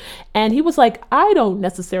way. And he was like, I don't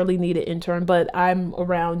necessarily need an intern, but I'm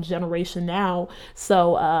around Generation Now,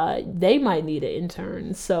 so they might need an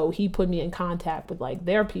intern. So he put me in contact with like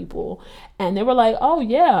their people, and they were like, oh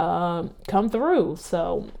yeah, come through.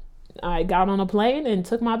 So I got on a plane and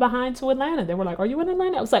took my behind to Atlanta. They were like, are you in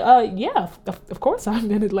Atlanta? I was like, yeah, of course I'm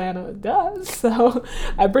in Atlanta. Duh. So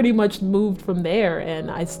I pretty much moved from there and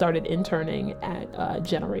I started interning at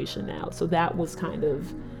Generation Now. So that was kind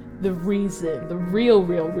of the reason, the real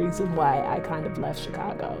reason why I kind of left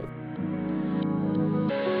Chicago.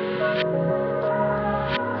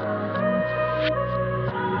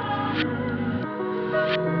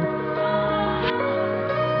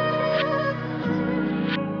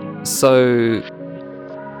 So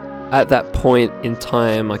at that point in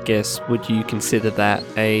time, I guess, would you consider that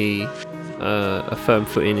a firm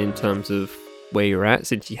footing in terms of where you're at,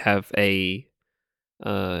 since you have I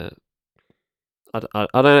don't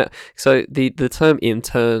know. So the term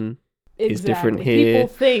intern is different here.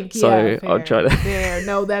 People think, so I'll try to. Fair.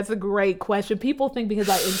 No, that's a great question. People think because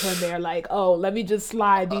I interned there, like, oh, let me just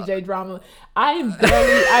slide DJ Drama.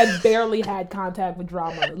 I barely had contact with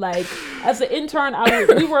Drama. Like, as an intern,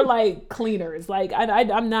 we were like cleaners. Like,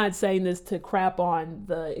 I'm not saying this to crap on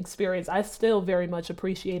the experience. I still very much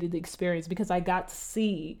appreciated the experience because I got to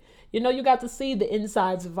see, You got to see the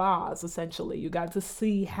insides of Oz, essentially. You got to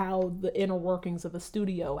see how the inner workings of a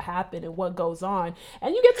studio happen and what goes on.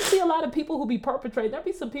 And you get to see a lot of people who be perpetrating. There'll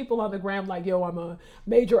be some people on the gram like, yo, I'm a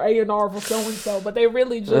major A&R for so-and-so, but they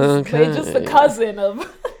really just, they just a cousin of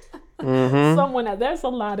someone else. There's a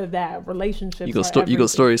lot of that. Relationships. You got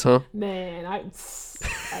stories, huh? Man, I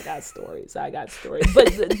got stories. But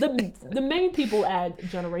the main people at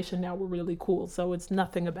Generation Now were really cool, so it's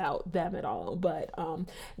nothing about them at all. But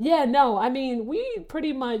yeah, no, I mean, we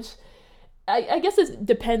pretty much. I guess it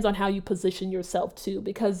depends on how you position yourself too,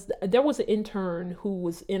 because there was an intern who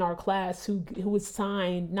was in our class who was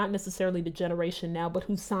signed, not necessarily to Generation Now, but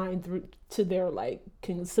who signed through to their like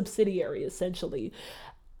subsidiary essentially.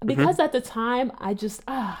 Because at the time, I just,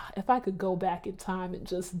 if I could go back in time and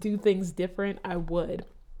just do things different, I would.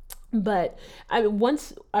 But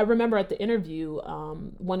once I remember at the interview,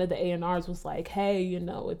 one of the A&Rs was like, hey,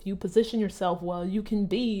 if you position yourself well, you can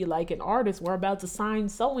be like an artist. We're about to sign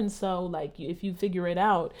so-and-so, like if you figure it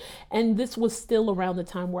out. And this was still around the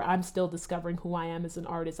time where I'm still discovering who I am as an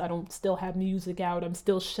artist. I don't still have music out. I'm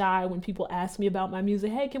still shy when people ask me about my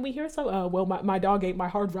music. Hey, can we hear some? Well, my dog ate my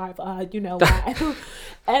hard drive.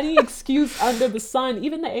 Any excuse under the sun.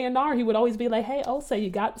 Even the A&R, he would always be like, hey, Osa, you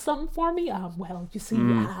got something for me? Well, you see,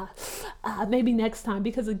 maybe next time,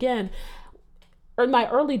 because again, in my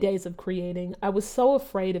early days of creating, I was so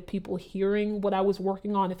afraid of people hearing what I was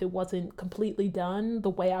working on if it wasn't completely done the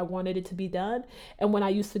way I wanted it to be done. And when I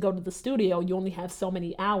used to go to the studio, you only have so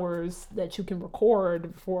many hours that you can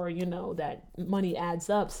record for, that money adds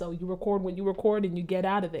up. So you record what you record and you get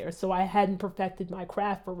out of there. So I hadn't perfected my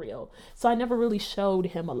craft for real. So I never really showed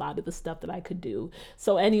him a lot of the stuff that I could do.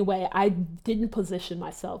 So anyway, I didn't position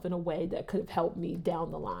myself in a way that could have helped me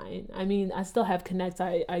down the line. I mean, I still have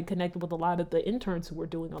I connected with a lot of the interns who were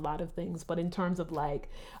doing a lot of things, but in terms of like,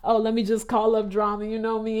 oh, let me just call up Drama,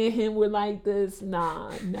 me and him were like this,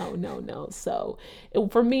 no. So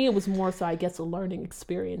for me, it was more so, I guess, a learning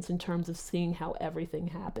experience in terms of seeing how everything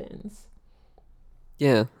happens.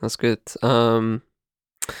 Yeah, that's good.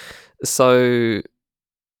 So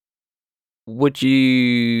would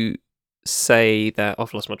you say that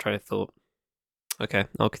I've lost my train of thought? Okay,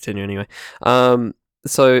 I'll continue anyway.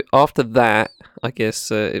 So after that, I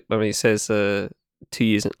guess, it says 2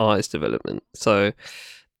 years in artist development. So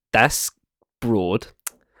that's broad.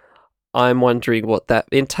 I'm wondering what that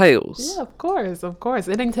entails. Yeah, of course.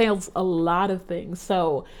 It entails a lot of things.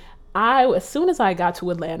 So as soon as I got to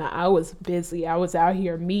Atlanta, I was busy. I was out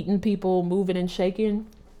here meeting people, moving and shaking.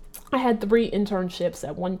 I had 3 internships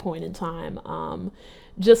at one point in time,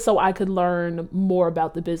 just so I could learn more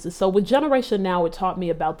about the business. So with Generation Now, it taught me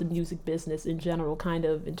about the music business in general, kind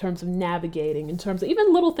of in terms of navigating, in terms of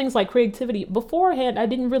even little things like creativity. Beforehand, I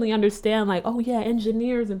didn't really understand like, oh yeah,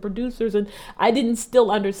 engineers and producers, and I didn't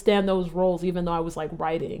still understand those roles, even though I was like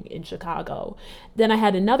writing in Chicago. Then I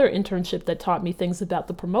had another internship that taught me things about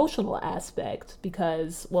the promotional aspect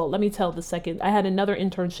because, well, let me tell the second. I had another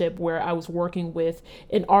internship where I was working with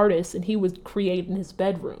an artist and he would create in his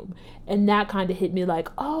bedroom. And that kind of hit me like,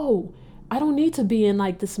 oh, I don't need to be in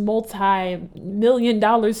like this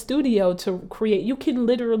multi-million-dollar studio to create. You can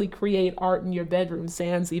literally create art in your bedroom,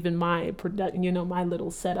 sans even my my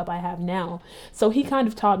little setup I have now. So he kind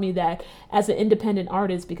of taught me that as an independent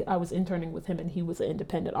artist, because I was interning with him and he was an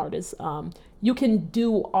independent artist, you can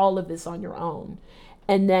do all of this on your own.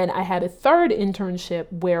 And then I had a third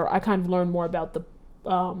internship where I kind of learned more about the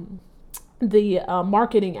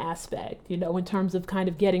marketing aspect, in terms of kind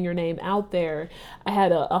of getting your name out there. I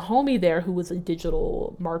had a homie there who was a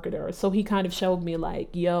digital marketer. So he kind of showed me like,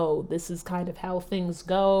 yo, this is kind of how things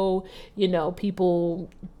go. People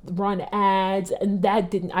run ads, and I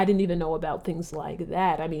didn't even know about things like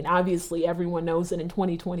that. I mean, obviously everyone knows it in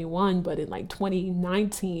 2021, but in like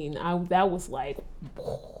 2019, that was like,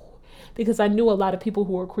 because I knew a lot of people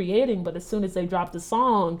who were creating, but as soon as they dropped a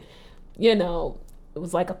song, it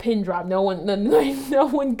was like a pin drop. No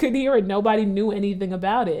one could hear it. Nobody knew anything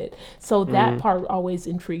about it. So that part always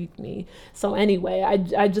intrigued me. So anyway,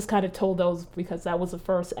 I just kind of told those because that was the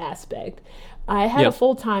first aspect. I had a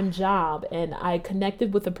full-time job and I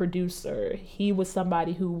connected with a producer. He was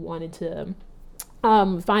somebody who wanted to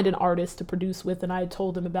find an artist to produce with, and I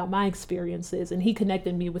told him about my experiences, and he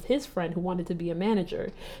connected me with his friend who wanted to be a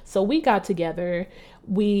manager. So we got together,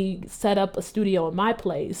 we set up a studio in my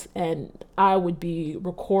place, and I would be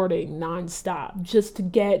recording nonstop just to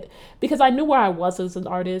because I knew where I was as an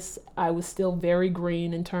artist. I was still very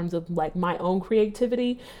green in terms of like my own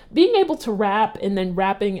creativity. Being able to rap and then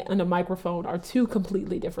rapping on a microphone are 2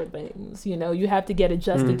 completely different things. You have to get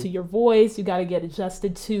adjusted to your voice. You got to get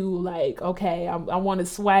adjusted to like, okay, I'm I want to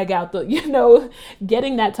swag out the,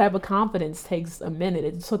 getting that type of confidence takes a minute.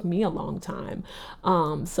 It took me a long time.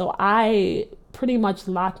 So I pretty much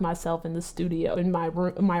locked myself in the studio in my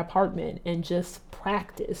room, in my apartment, and just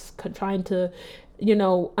practice, trying to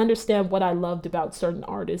understand what I loved about certain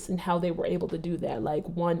artists and how they were able to do that. Like,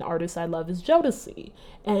 one artist I love is Jodeci.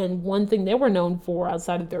 And one thing they were known for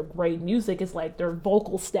outside of their great music is like their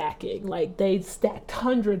vocal stacking. Like, they stacked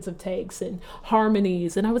hundreds of takes and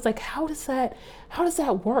harmonies. And I was like, how does that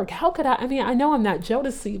work? How could I mean, I know I'm not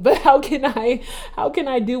Jodeci, but how can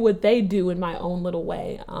I do what they do in my own little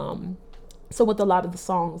way? So with a lot of the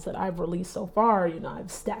songs that I've released so far,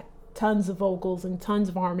 I've stacked tons of vocals and tons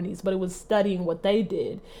of harmonies, but it was studying what they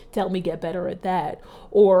did to help me get better at that.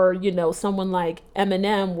 Or, someone like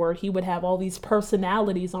Eminem, where he would have all these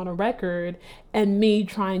personalities on a record, and me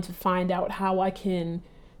trying to find out how I can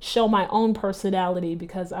show my own personality.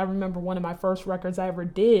 Because I remember one of my first records I ever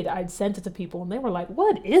did, I'd sent it to people and they were like,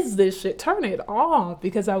 what is this shit? Turn it off.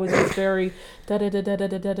 Because I was just very because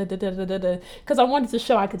I wanted to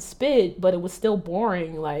show I could spit, but it was still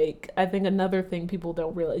boring. Like, I think another thing people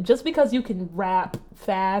don't realize, just because you can rap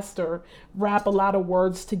fast or rap a lot of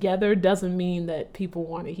words together doesn't mean that people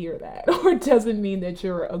want to hear that, or doesn't mean that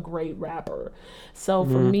you're a great rapper. So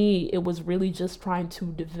for me, it was really just trying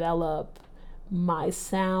to develop my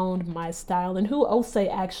sound, my style, and who Osei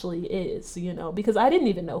actually is, because I didn't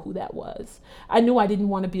even know who that was. I knew I didn't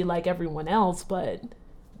want to be like everyone else, but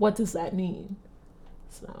what does that mean?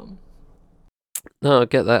 So. No, I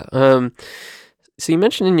get that. So you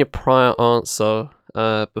mentioned in your prior answer,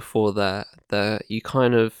 before that you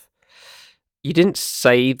didn't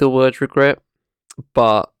say the word regret,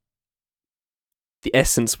 but the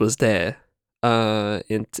essence was there.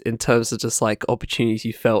 In terms of just like opportunities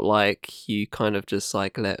you felt like you kind of just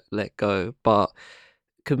like let go. But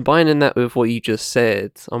combining that with what you just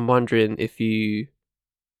said, I'm wondering if you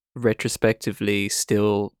retrospectively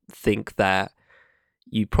still think that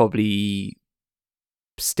you probably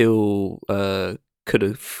still could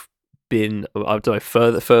have been, I don't know,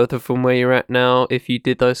 further from where you're at now if you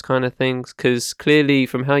did those kind of things. Because clearly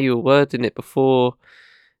from how you were wording it before,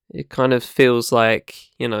 it kind of feels like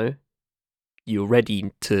you're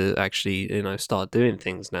ready to actually start doing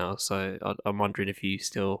things now. So I'm wondering if you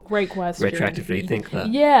still great question retroactively think that.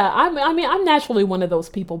 Yeah, I mean I'm naturally one of those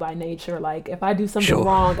people by nature. Like, if I do something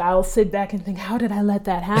wrong, I'll sit back and think, how did I let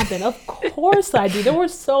that happen? Of course I do. There were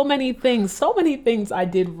so many things I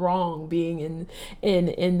did wrong being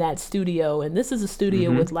in that studio. And this is a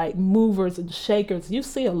studio with like movers and shakers. You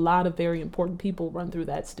see a lot of very important people run through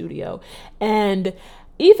that studio. And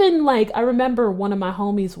even like, I remember one of my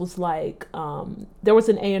homies was like, there was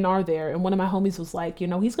an A&R there, and one of my homies was like,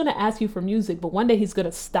 he's going to ask you for music, but one day he's going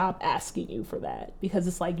to stop asking you for that, because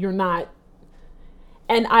it's like, you're not.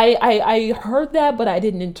 And I heard that, but I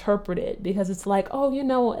didn't interpret it, because it's like,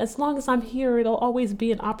 oh, as long as I'm here, it'll always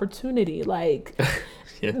be an opportunity. Like,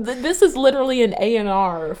 yeah. This is literally an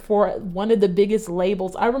A&R for one of the biggest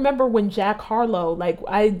labels. I remember when Jack Harlow,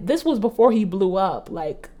 this was before he blew up,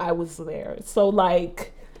 like, I was there. So,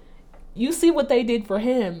 like, you see what they did for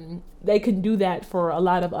him, they can do that for a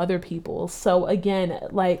lot of other people. So, again,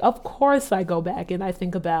 like, of course I go back and I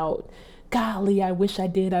think about, golly, I wish I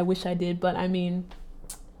did. But, I mean,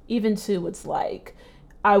 even too, it's like,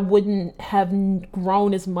 I wouldn't have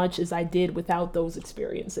grown as much as I did without those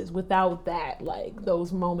experiences, without that, like,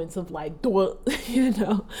 those moments of like,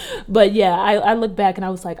 But yeah, I look back and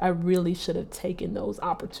I was like, I really should have taken those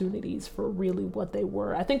opportunities for really what they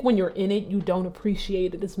were. I think when you're in it, you don't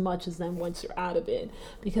appreciate it as much as then once you're out of it,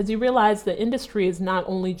 because you realize the industry is not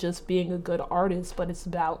only just being a good artist, but it's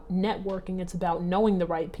about networking. It's about knowing the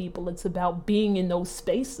right people. It's about being in those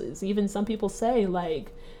spaces. Even some people say,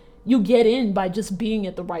 like, you get in by just being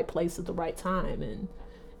at the right place at the right time. And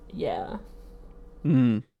yeah.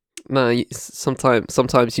 No,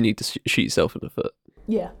 sometimes you need to shoot yourself in the foot.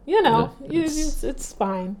 Yeah, it's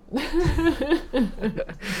fine.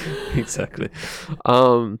 Exactly.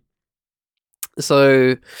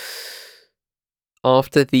 So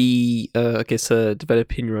after the I guess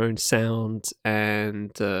developing your own sound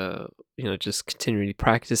and just continually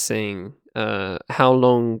practicing, how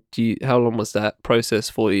long was that process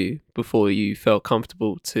for you before you felt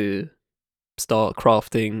comfortable to start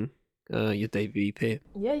crafting your debut EP?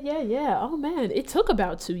 Yeah. Oh man, it took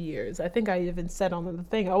about 2 years. I think I even said on the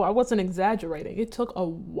thing, I wasn't exaggerating. It took a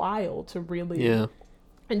while to really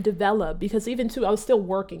and develop, because even too, I was still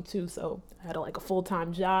working too. So I had a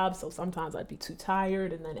full-time job. So sometimes I'd be too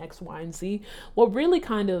tired, and then X, Y, and Z. What really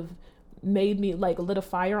kind of made me lit a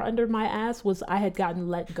fire under my ass was I had gotten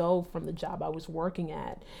let go from the job I was working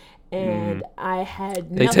at. and I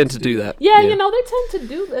had They tend to do that. Yeah, you know, they tend to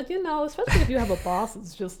do that, you know, especially if you have a boss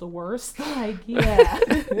that's just the worst. Like, yeah.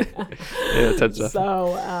 Yeah, it tends to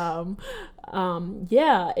happen. So,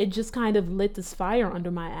 yeah, it just kind of lit this fire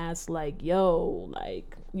under my ass. Like, yo,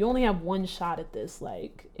 like, you only have one shot at this.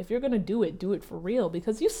 Like, if you're gonna do it for real.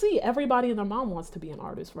 Because you see, everybody and their mom wants to be an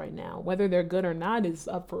artist right now. Whether they're good or not is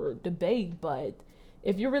up for debate. But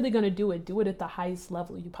if you're really gonna do it at the highest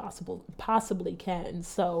level you possibly can.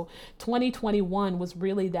 So 2021 was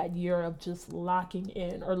really that year of just locking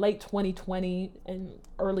in, or late 2020 and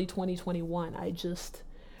early 2021. I just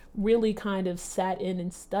really kind of sat in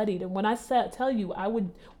and studied. And when I tell you, I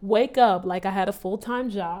would wake up like I had a full-time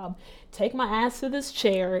job, take my ass to this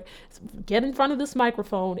chair, get in front of this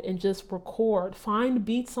microphone and just record, find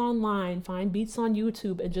beats online, find beats on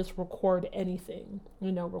YouTube, and just record anything.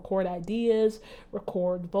 You know, record ideas,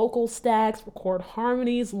 record vocal stacks, record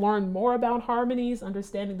harmonies, learn more about harmonies,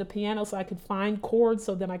 understanding the piano so I could find chords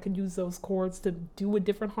so then I could use those chords to do a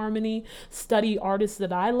different harmony, study artists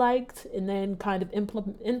that I liked, and then kind of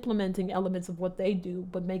implementing elements of what they do,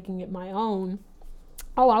 but making it my own.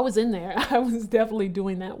 Oh, I was in there. I was definitely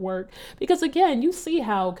doing that work because, again, you see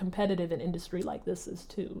how competitive an industry like this is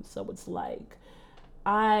too. So it's like,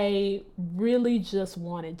 I really just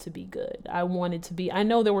wanted to be good. I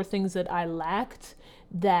know there were things that I lacked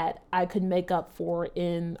that I could make up for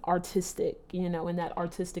in artistic, you know, in that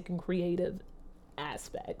artistic and creative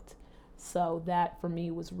aspect. So that for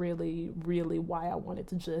me was really, really why I wanted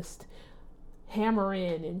to just hammer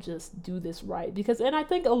in and just do this right. Because, and I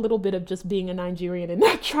think a little bit of just being a Nigerian and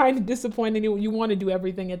not trying to disappoint anyone, you want to do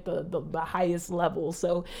everything at the highest level.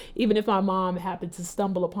 So even if my mom happened to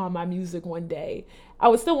stumble upon my music one day, I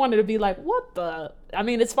would still want her to be like, what the, I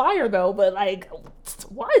mean, it's fire though, but like,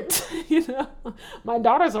 what? You know, my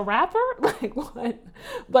daughter's a rapper? Like, what?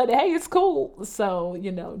 But hey, it's cool. So,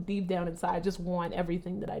 you know, deep down inside, I just want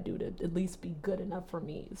everything that I do to at least be good enough for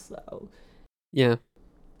me. So Yeah.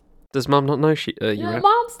 Does mom not know you yeah, rap?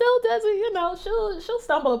 mom still does it. You know, she'll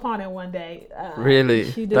stumble upon it one day. Really?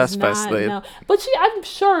 She does That's not fascinating. know, but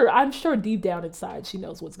I'm sure deep down inside she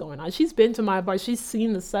knows what's going on. She's been to my bar, she's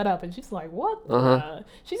seen the setup, and she's like, "What?"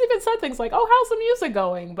 She's even said things like, "Oh, how's the music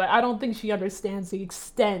going?" But I don't think she understands the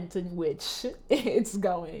extent in which it's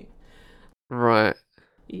going. Right.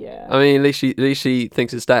 Yeah. I mean, at least she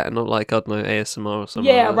thinks it's that and not like, I don't know, ASMR or something.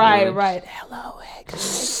 Yeah. like that, Right. you know? Right. Hello,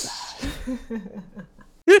 Alexa.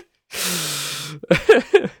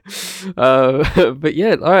 But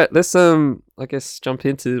yeah, all right, let's I guess jump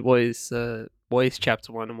into what is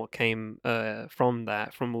chapter 1 and what came from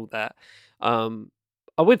all that.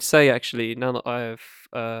 I would say, actually, now that I've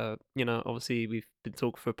you know, obviously we've been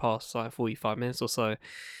talking for the past like 45 minutes or so,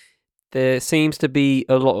 there seems to be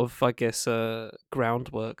a lot of, I guess,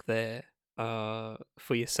 groundwork there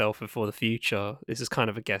for yourself and for the future. This is kind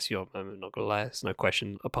of a guess your moment, not gonna lie, there's no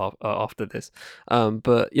question apart after this.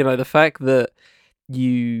 But you know, the fact that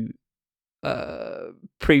you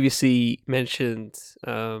previously mentioned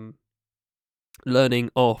learning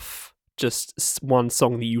off just one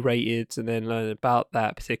song that you rated and then learning about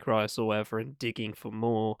that particular artist or whatever and digging for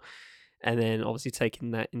more, and then obviously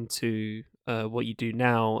taking that into what you do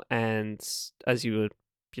now, and as you were,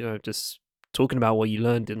 you know, just talking about what you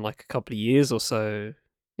learned in like a couple of years or so,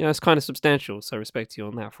 you know, it's kind of substantial, so respect to you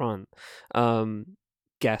on that front.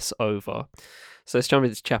 Guess over. So let's jump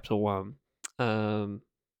into chapter 1.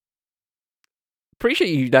 Appreciate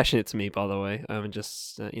you dashing it to me, by the way. And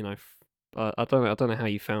just you know, I don't know how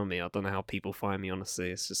you found me. I don't know how people find me.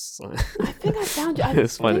 Honestly, it's just like I think I found you.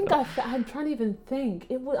 I'm trying to even think.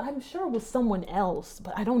 I'm sure it was someone else,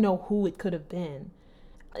 but I don't know who it could have been.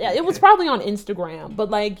 Yeah, it was probably on Instagram, but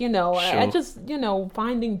like, you know, I Sure. just, you know,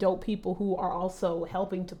 finding dope people who are also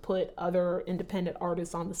helping to put other independent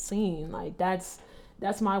artists on the scene. Like that's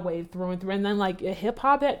my wave through and through. And then like hip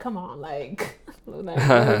hop, come on, like, let's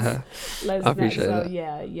I appreciate so that.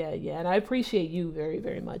 yeah. And I appreciate you very,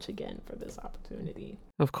 very much again for this opportunity.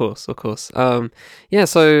 Of course. Yeah.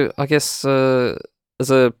 So I guess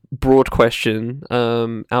as a broad question,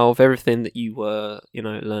 out of everything that you were, you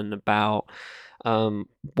know, learning about,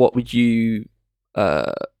 what would you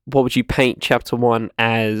paint chapter 1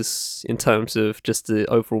 as in terms of just the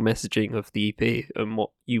overall messaging of the EP and what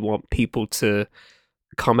you want people to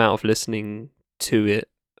come out of listening to it?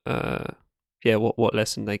 Yeah, what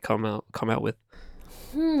lesson they come out with?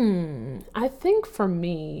 I think for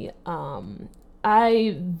me,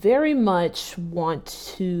 I very much want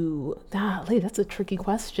to. Golly, that's a tricky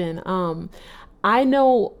question. I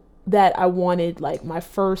know that I wanted like my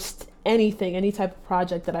first anything, any type of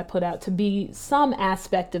project that I put out to be some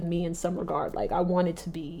aspect of me in some regard. Like I want it to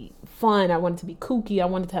be fun, I want it to be kooky, I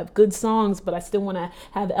wanted to have good songs, but I still want to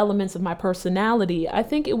have elements of my personality. I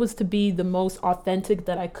think it was to be the most authentic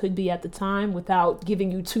that I could be at the time without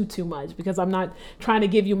giving you too much, because I'm not trying to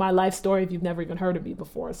give you my life story if you've never even heard of me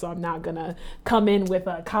before. So I'm not gonna come in with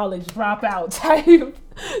a college dropout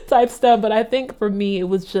type stuff. But I think for me it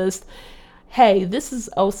was just, hey, this is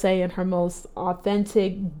Osei in her most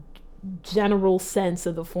authentic, general sense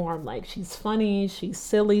of the form. Like she's funny, she's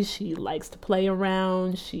silly, she likes to play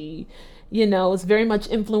around, she, is very much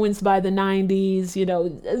influenced by the 90s,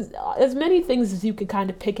 as many things as you could kind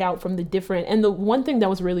of pick out from the different. And the one thing that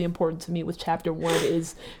was really important to me with chapter 1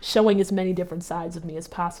 is showing as many different sides of me as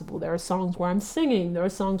possible. There are songs where I'm singing, there are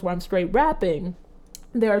songs where I'm straight rapping.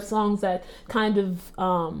 There are songs that kind of,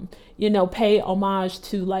 pay homage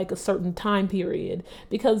to like a certain time period,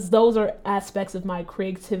 because those are aspects of my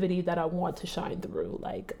creativity that I want to shine through,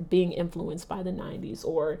 like being influenced by the 90s,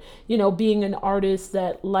 or, being an artist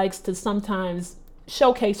that likes to sometimes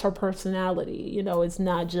showcase her personality. It's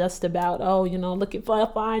not just about, looking for a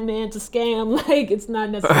fine man to scam. Like it's not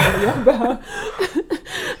necessarily about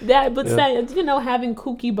that, but saying, having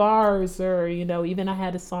kooky bars, or, even I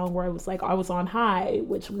had a song where it was like I was on high,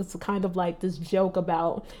 which was kind of like this joke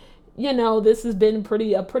about, this has been a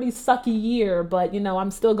pretty sucky year, but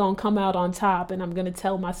I'm still gonna come out on top, and I'm gonna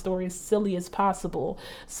tell my story as silly as possible.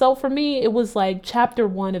 So for me, it was like chapter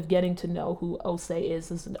 1 of getting to know who Osei is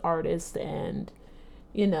as an artist, and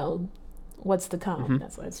what's to come.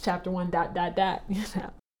 That's why it's chapter 1 ...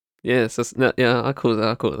 Yes, yeah, I call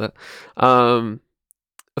it that.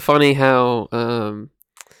 Funny how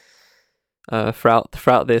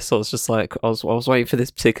throughout this I was just like I was waiting for this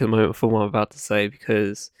particular moment for what I'm about to say,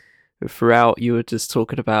 because throughout you were just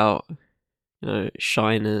talking about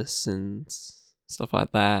shyness and stuff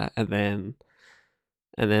like that, and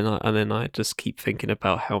then I just keep thinking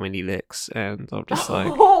about how many licks, and I'm just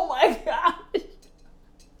like, oh my god.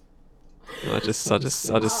 I just sit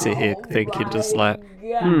here thinking, just like,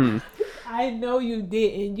 I know you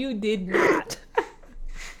didn't. You did not.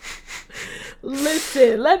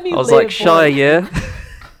 Listen, let me. I was like, shy, yeah.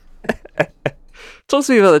 Talk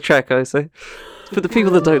to me about the track, Osei. For the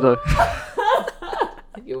people that don't know.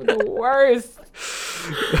 You're the worst.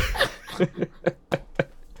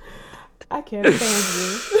 I can't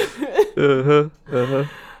stand you.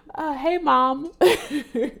 Hey, Mom.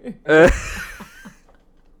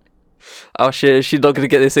 Oh shit, she's not gonna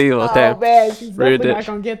get this either. Oh damn. Man, she's definitely not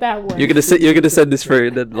gonna get that one. You're gonna send this through,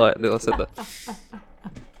 and then I said that.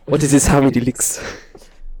 What is this? How many licks?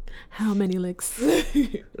 How many licks?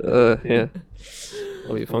 Yeah.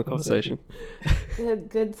 That'll be a fun conversation.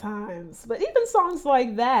 Good times. But even songs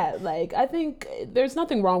like that, like I think there's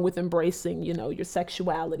nothing wrong with embracing, your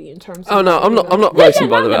sexuality in terms of. Oh no, I'm not roasting,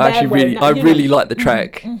 by the way. I really like the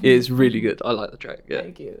track. It's really good. I like the track. Yeah.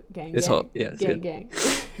 Thank you. Gang, it's gang. hot. Yeah, it's good. Gang.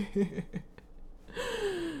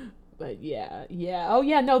 But yeah. Oh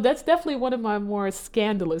yeah, no, that's definitely one of my more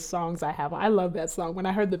scandalous songs I have. I love that song. When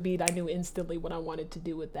I heard the beat, I knew instantly what I wanted to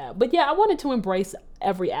do with that. But yeah, I wanted to embrace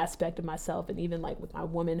every aspect of myself, and even like with my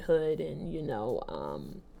womanhood, and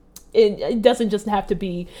it doesn't just have to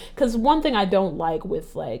be, because one thing I don't like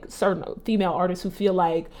with like certain female artists who feel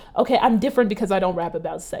like, okay, I'm different because I don't rap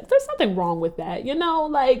about sex. There's nothing wrong with that,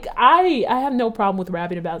 like I have no problem with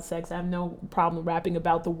rapping about sex. I have no problem rapping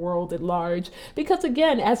about the world at large, because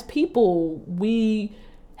again, as people, we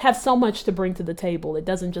have so much to bring to the table. It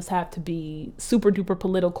doesn't just have to be super duper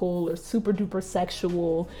political or super duper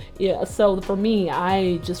sexual. Yeah. So for me,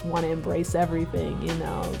 I just want to embrace everything,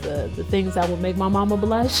 the things that would make my mama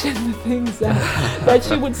blush, and the things that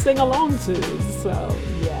she would sing along to. So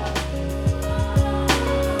yeah.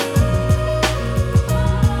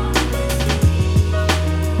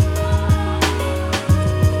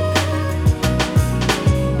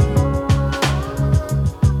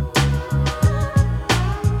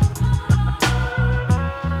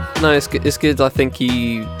 No, it's good. It's good. I think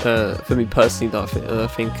you, for me personally, I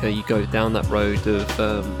think you go down that road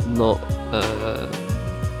of not,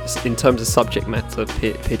 in terms of subject matter,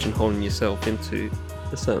 pigeonholing yourself into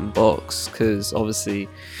a certain box, because obviously,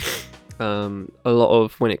 a lot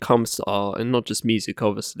of when it comes to art, and not just music,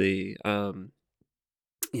 obviously,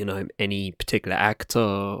 any particular actor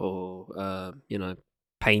or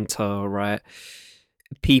painter, right?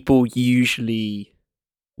 People usually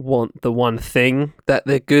want the one thing that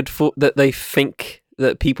they're good for, that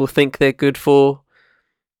people think they're good for,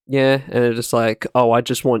 and they're just like, oh, I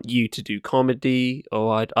just want you to do comedy,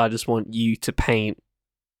 or I just want you to paint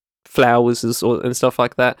flowers and stuff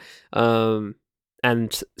like that,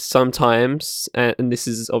 and sometimes, and this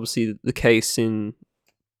is obviously the case in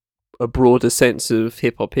a broader sense of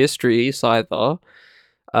hip hop history, it's either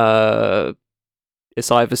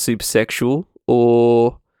super sexual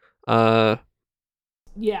or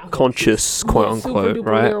conscious, quote unquote,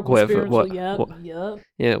 right? Whatever,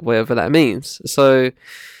 whatever that means. So,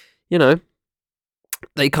 you know,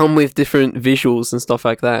 they come with different visuals and stuff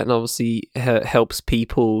like that, and obviously helps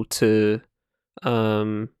people to,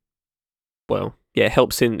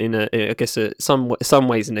 helps in I guess some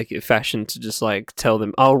ways in negative fashion to just like tell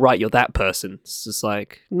them, oh right, you're that person. It's just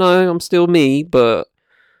like, no, I'm still me, but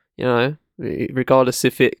you know, regardless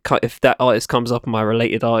if that artist comes up on my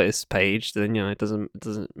related artist page, then you know it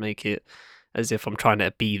doesn't make it as if I'm trying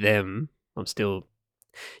to be them. I'm still,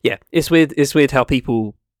 yeah. It's weird how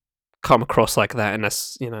people come across like that, and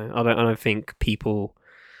that's, you know, I don't think people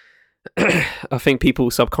I think people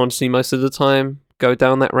subconsciously most of the time go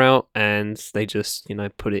down that route, and they just, you know,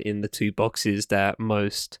 put it in the two boxes that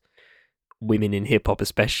most women in hip hop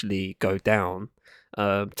especially go down,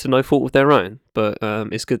 to no fault of their own. But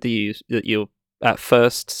it's good that you're at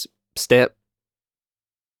first step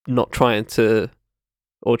not trying to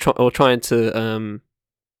trying to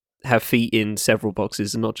have feet in several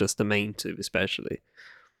boxes and not just the main two, especially.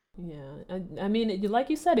 Yeah, I mean, like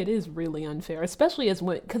you said, it is really unfair, especially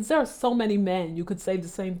because there are so many men you could say the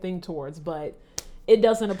same thing towards, but it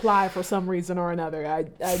doesn't apply for some reason or another. I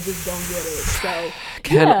just don't get it. So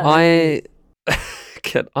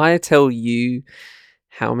can I tell you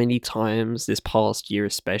how many times this past year,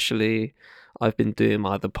 especially, I've been doing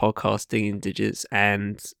my other podcasting in Digits,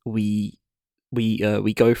 and we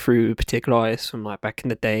go through a particular artist from like back in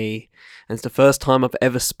the day, and it's the first time I've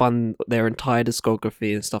ever spun their entire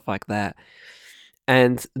discography and stuff like that.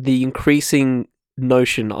 And the increasing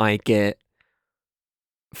notion I get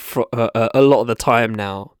for a lot of the time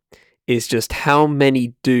now is just how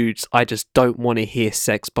many dudes I just don't want to hear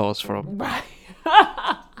sex bars from. Right.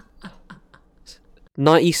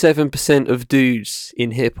 97% of dudes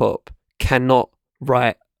in hip hop cannot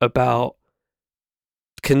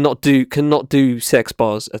do sex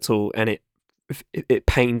bars at all, and it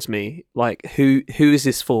pains me. Like, who is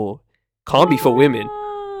this for? Can't be for women.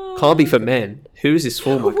 Can't be for men. Who is this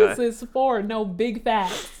for, my guy? Who is this for? No, big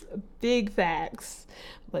facts. Big facts.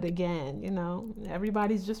 But again, you know,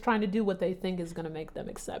 everybody's just trying to do what they think is going to make them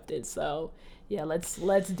accepted. So, yeah, let's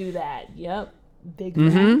do that. Yep. Big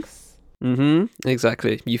facts.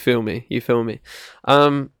 Exactly. You feel me.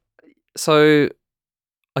 So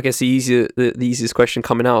I guess the easiest question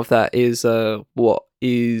coming out of that is, what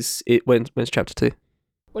is it? When's chapter 2?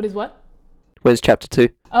 What is what? When's chapter 2?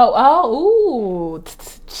 Ooh,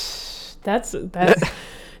 that's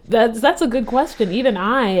a good question. Even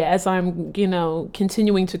as I'm, you know,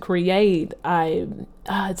 continuing to create,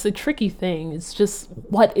 it's a tricky thing. It's just,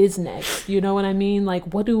 what is next? You know what I mean?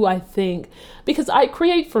 Like, what do I think? Because I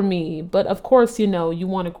create for me, but of course, you know, you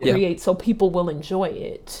want to create so people will enjoy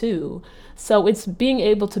it too. So it's being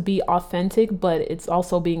able to be authentic, but it's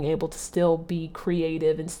also being able to still be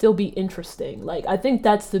creative and still be interesting. Like, I think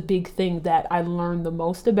that's the big thing that I learned the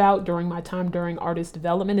most about during my time during artist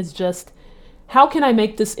development, is just, how can I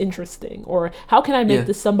make this interesting? Or how can I make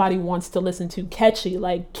this somebody wants to listen to? Catchy,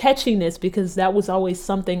 like catchiness, because that was always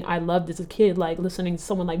something I loved as a kid, like listening to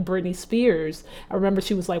someone like Britney Spears. I remember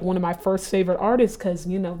she was like one of my first favorite artists because,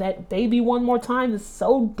 you know, that Baby One More Time is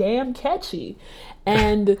so damn catchy.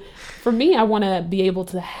 And for me, I want to be able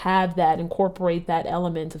to have that, incorporate that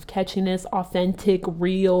element of catchiness, authentic,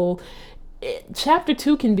 real. Chapter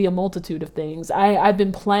 2 can be a multitude of things. I've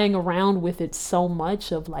been playing around with it so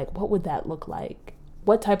much, of like, what would that look like?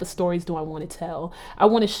 What type of stories do I want to tell? I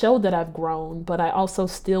want to show that I've grown, but I also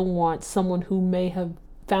still want someone who may have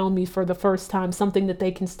found me for the first time, something that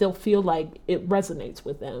they can still feel like it resonates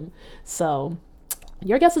with them. So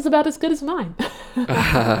your guess is about as good as mine.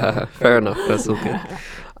 Fair enough. That's all good.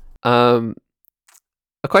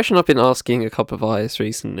 A question I've been asking a couple of artists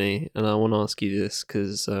recently, and I want to ask you this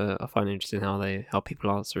because I find it interesting how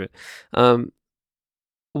people answer it.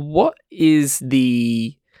 What is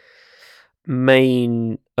the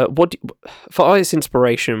main for artist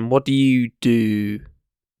inspiration? What do you do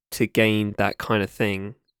to gain that kind of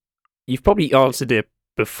thing? You've probably answered it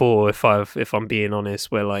before, if I'm being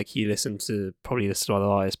honest, where like you listen to other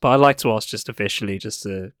artists, but I'd like to ask just officially, just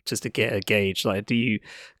to get a gauge. Like, do you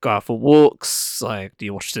go out for walks? Like, do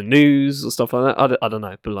you watch the news or stuff like that? I don't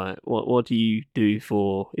know, but like, what do you do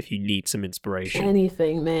for if you need some inspiration?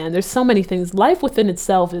 Anything, man. There's so many things. Life within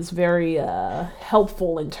itself is very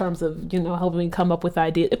helpful in terms of, you know, helping me come up with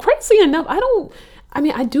ideas. Crazy enough, I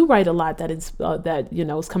mean, I do write a lot that is that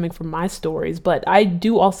is coming from my stories, but I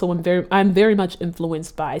do also I'm very much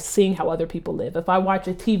influenced by seeing how other people live. If I watch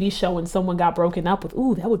a TV show and someone got broken up with,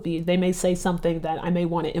 ooh, that would be they may say something that I may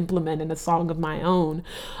want to implement in a song of my own.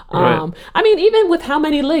 Right. I mean, even with How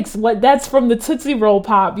Many Licks, what that's from the Tootsie Roll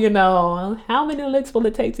Pop, how many licks will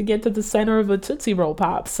it take to get to the center of a Tootsie Roll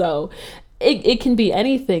Pop? So it can be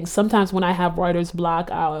anything. Sometimes when I have writer's block,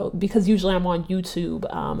 because usually I'm on YouTube,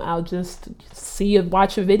 I'll just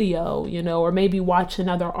watch a video, or maybe watch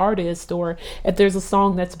another artist, or if there's a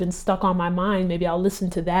song that's been stuck on my mind, maybe I'll listen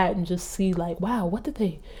to that and just see like, wow,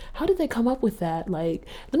 how did they come up with that? Like,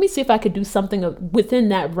 let me see if I could do something within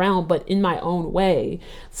that realm, but in my own way.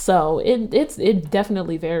 So it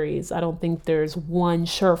definitely varies. I don't think there's one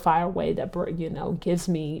surefire way that, gives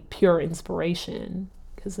me pure inspiration.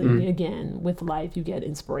 Because again, with life, you get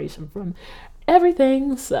inspiration from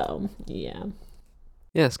everything. So, yeah.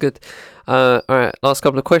 Yeah, it's good. All right, last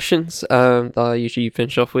couple of questions that I usually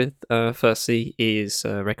finish off with. Firstly is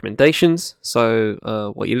recommendations.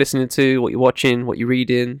 So what you're listening to, what you're watching, what you're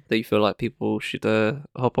reading that you feel like people should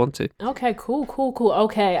hop onto. Okay, cool.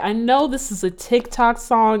 Okay, I know this is a TikTok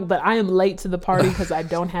song, but I am late to the party because I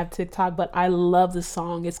don't have TikTok, but I love this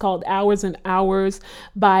song. It's called Hours and Hours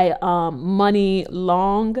by Money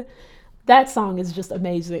Long. That song is just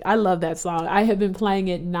amazing. I love that song. I have been playing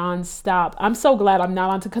it nonstop. I'm so glad I'm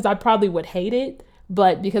not onto because I probably would hate it,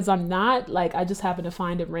 but because I'm not, like, I just happened to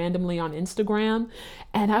find it randomly on Instagram,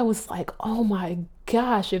 and I was like, oh my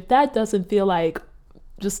gosh, if that doesn't feel like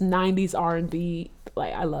just 90s R&B,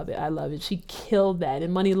 like, I love it. She killed that.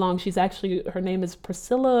 And Money Long, her name is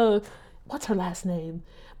Priscilla, what's her last name?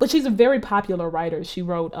 But she's a very popular writer. She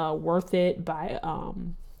wrote Worth It by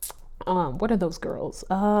what are those girls?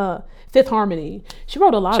 Fifth Harmony. She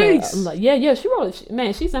wrote a lot of she wrote,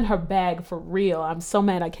 man, she's in her bag for real. I'm so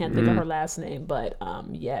mad I can't think of her last name, but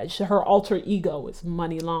her alter ego is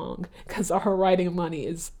Money Long because her writing money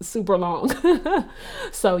is super long.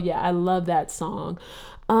 So yeah, I love that song.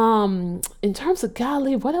 In terms of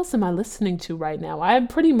golly, what else am I listening to right now? I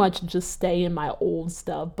pretty much just stay in my old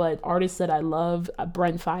stuff, but artists that I love,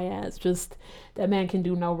 Brent Faiyaz, just that man can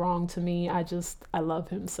do no wrong to me. I love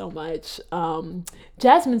him so much.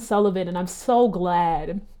 Jasmine Sullivan, and I'm so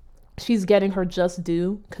glad she's getting her just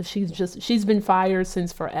due because she's been fired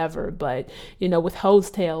since forever, but with Hose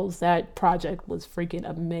Tales, that project was freaking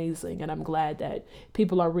amazing, and I'm glad that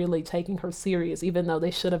people are really taking her serious, even though they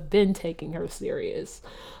should have been taking her serious.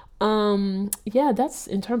 That's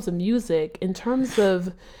in terms of music. In terms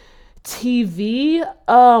of TV,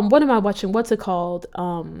 what am I watching? What's it called?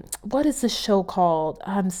 What is this show called?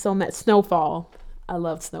 I'm so mad. Snowfall. I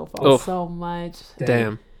love Snowfall so much.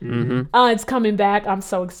 Damn. Mm-hmm. It's coming back. I'm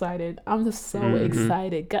so excited. I'm just so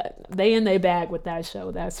excited. They in their bag with that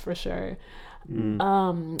show, that's for sure.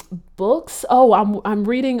 Books. Oh, I'm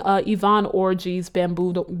reading Yvonne Orji's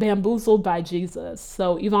Bamboozled by Jesus.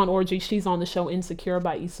 So Yvonne Orji, she's on the show Insecure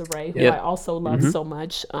by Issa Rae, who I also love so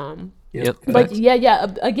much. But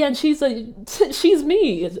again, she's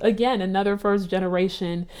me again, another first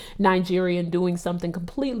generation Nigerian doing something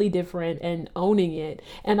completely different and owning it,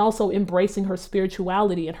 and also embracing her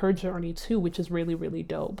spirituality and her journey too, which is really, really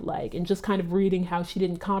dope. Like, and just kind of reading how she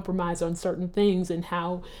didn't compromise on certain things, and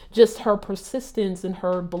how just her persistence and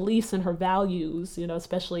her beliefs and her values,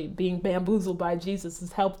 especially being bamboozled by Jesus,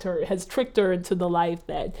 has tricked her into the life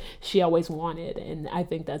that she always wanted, and I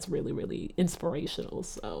think that's really, really inspirational.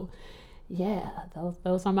 So yeah,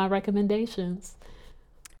 those are my recommendations.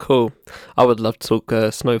 Cool. I would love to talk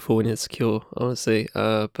Snowfall and Insecure, honestly.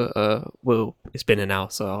 But it's been an hour,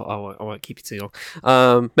 so I won't keep you too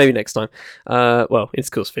long. Maybe next time.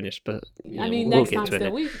 Insecure's finished, but next time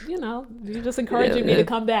still, you're just encouraging me to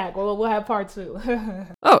come back. We'll have part 2.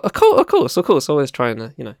 Oh, of course. Always trying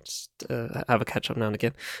to, just have a catch up now and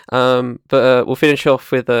again. But we'll finish off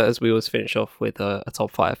with, as we always finish off with, a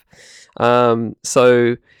top 5.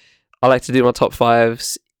 So I like to do my top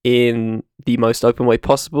 5s in the most open way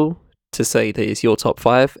possible, to say that it's your top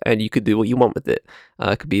 5 and you could do what you want with it.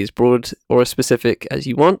 It could be as broad or as specific as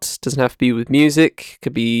you want. Doesn't have to be with music.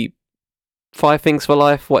 Could be 5 things for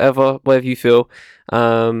life, whatever you feel.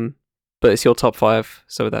 But it's your top 5.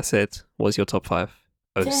 So with that said, what's your top 5?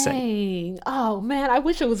 Dang. Oh man, I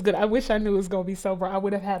wish it was good. I wish I knew it was gonna be sober. I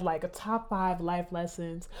would have had like a top 5 life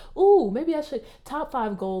lessons. Ooh, maybe I should top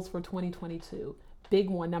 5 goals for 2022. big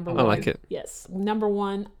one. Number I one. like it. Yes. Number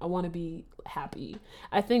one, I want to be happy.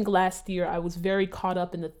 I think last year I was very caught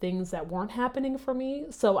up in the things that weren't happening for me.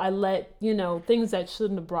 So I let, things that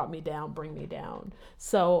shouldn't have brought me down bring me down.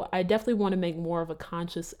 So I definitely want to make more of a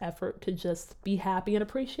conscious effort to just be happy and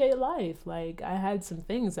appreciate life. Like I had some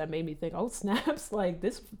things that made me think, oh snaps, like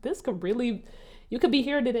this could really, you could be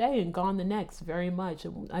here today and gone the next very much.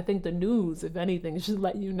 And I think the news, if anything, should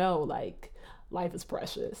let you know like life is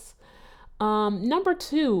precious. Number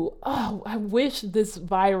two, oh, I wish this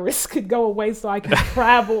virus could go away so I can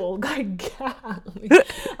travel. Like, golly.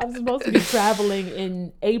 I'm supposed to be traveling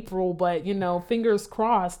in April, but fingers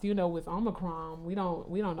crossed. With Omicron, we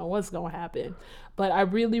don't know what's gonna happen. But I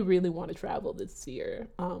really, really want to travel this year,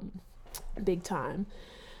 big time.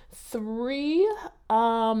 Three,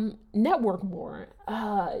 network more.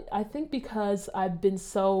 I think because I've been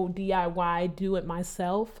so DIY, do it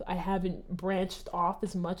myself, I haven't branched off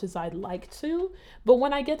as much as I'd like to. But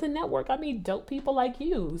when I get to network, I meet dope people like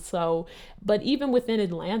you. So, but even within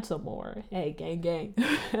Atlanta more, hey, gang, gang.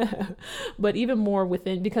 But even more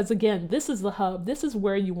within, because again, this is the hub. This is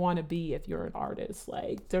where you want to be if you're an artist.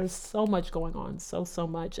 Like there's so much going on, so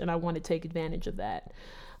much. And I want to take advantage of that.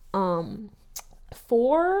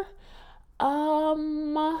 Four,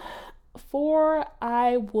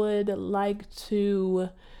 I would like to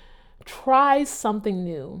try something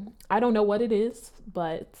new. I don't know what it is,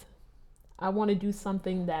 but I want to do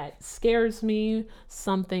something that scares me,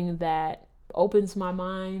 something that opens my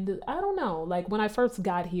mind. I don't know. Like when I first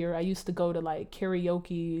got here, I used to go to like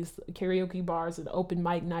karaoke bars and open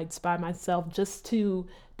mic nights by myself just to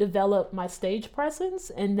develop my stage presence,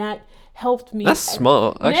 and that helped me. That's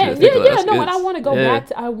smart. Actually, and I want to go back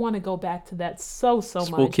to. I want to go back to that so much.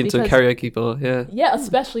 Walk into a karaoke bar, yeah,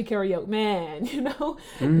 especially karaoke, man.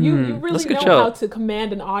 You really know how to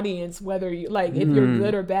command an audience, whether you like if you're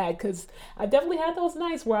good or bad. Because I definitely had those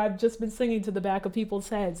nights where I've just been singing to the back of people's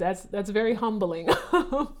heads. That's very humbling.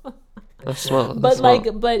 That's smart. But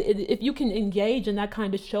if you can engage, and that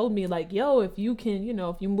kind of showed me like, yo, if you can,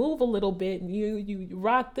 if you move a little bit and you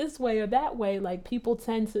rock this way or that way, like people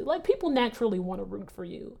naturally want to root for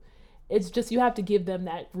you. It's just you have to give them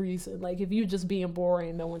that reason. Like if you just being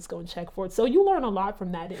boring, no one's going to check for it. So you learn a lot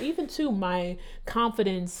from that. And even too, my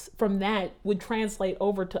confidence from that would translate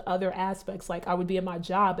over to other aspects. Like I would be at my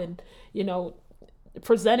job and,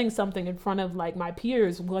 presenting something in front of like my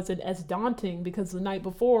peers wasn't as daunting because the night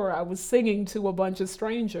before I was singing to a bunch of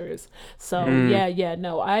strangers. So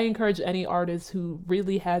I encourage any artist who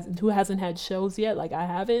hasn't had shows yet, like I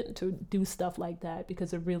haven't, to do stuff like that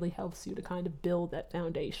because it really helps you to kind of build that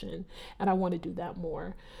foundation. And I want to do that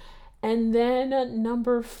more. And then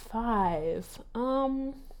number five,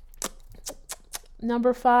 spend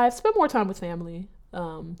more time with family.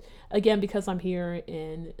 Again, because I'm here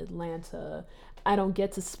in Atlanta, I don't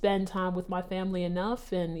get to spend time with my family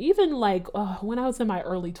enough. And even like when I was in my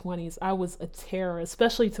early 20s, I was a terror,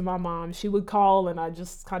 especially to my mom. She would call and I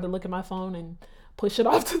just kind of look at my phone and push it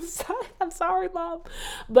off to the side. I'm sorry, Mom.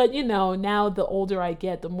 But now the older I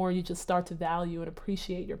get, the more you just start to value and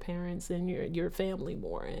appreciate your parents and your family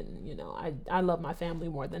more. And I love my family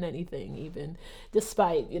more than anything, even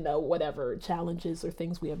despite whatever challenges or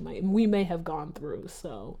things we may have gone through.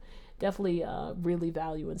 So definitely really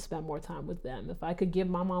value and spend more time with them. If I could give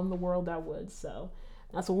my mom the world, I would. So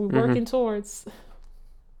that's what we're working towards.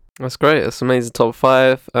 That's great. That's amazing. Top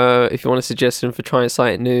five. If you want a suggestion for trying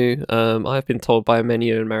something new, I've been told by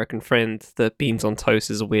many an American friend that beans on toast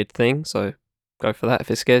is a weird thing, so go for that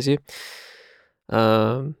if it scares you.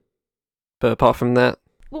 But apart from that,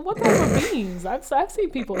 well, what type of beans? I've seen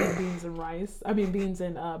people eat beans and rice. I mean beans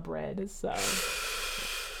and bread. So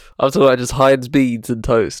I'm talking about just Heinz beans and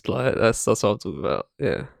toast. Like that's what I'm talking about.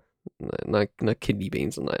 Yeah, no kidney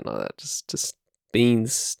beans or nothing like that. Just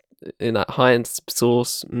beans in that Heinz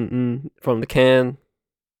sauce from the can.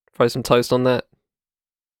 Throw some toast on that.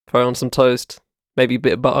 Throw on some toast. Maybe a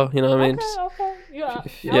bit of butter. You know what I mean? Okay. Yeah.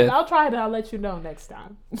 I'll try it. I'll let you know next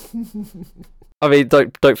time. I mean,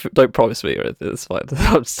 don't promise me or anything. It's fine.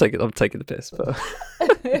 I'm taking the piss. But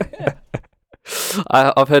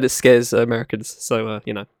I've heard it scares Americans. So if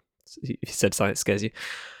you said something that scares you.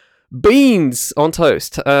 Beans on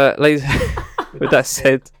toast. Ladies, with that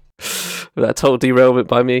said. With that total derailment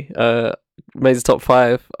by me, amazing top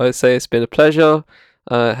five. I would say it's been a pleasure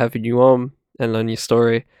having you on and learning your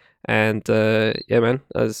story. And man,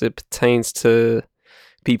 as it pertains to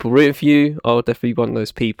people rooting for you, I'll definitely be one of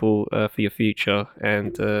those people for your future.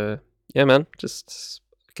 And man, just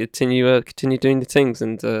continue doing the things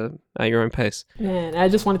and at your own pace. Man, I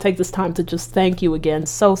just want to take this time to just thank you again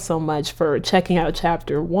so much for checking out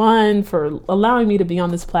chapter 1, for allowing me to be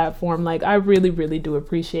on this platform. Like, I really, really do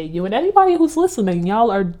appreciate you. And anybody who's listening,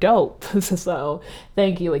 y'all are dope. So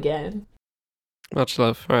thank you again. Much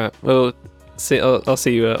love. All right. Well, I'll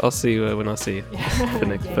see you. I'll see you when I see you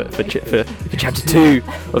for chapter 2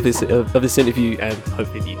 of this interview, and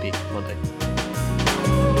hopefully the EP Monday.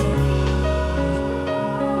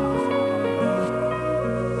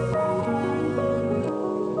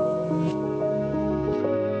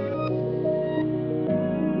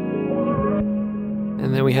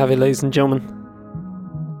 And there we have it, ladies and gentlemen.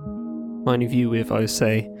 My interview with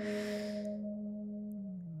Osei.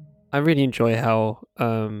 I really enjoy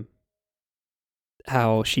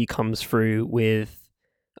how she comes through with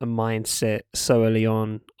a mindset so early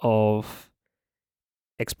on of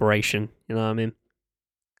exploration. You know what I mean?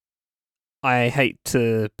 I hate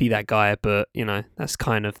to be that guy, but that's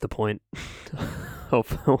kind of the point of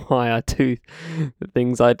why I do the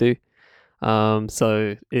things I do.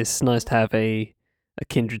 So it's nice to have a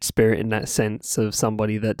kindred spirit in that sense of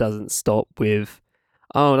somebody that doesn't stop with,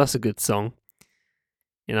 oh, that's a good song.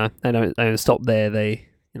 They don't stop there. They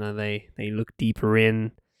look deeper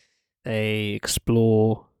in, they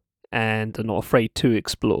explore, and are not afraid to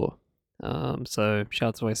explore. So shout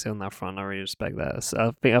out to Osei on that front. I really respect that. So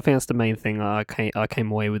I think that's the main thing I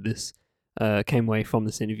came away from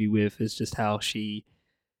this interview with, is just how she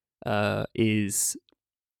is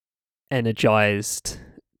energized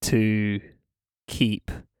to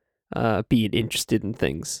keep being interested in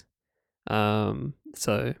things.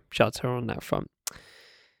 So shout out to her on that front.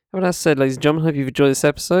 With that said, ladies and gentlemen, hope you've enjoyed this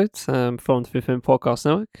episode from the Fifth Element Podcast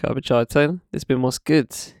Network. I've been Charlie Taylor. This has been What's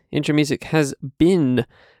Good. Intro music has been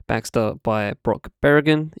backstopped by Brock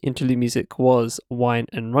Berrigan. Interlude music was Wine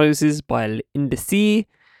and Roses by Indesee.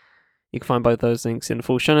 You can find both those links in the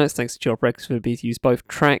full show notes. Thanks to Job Records for the ability to use both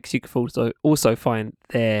tracks. You can also find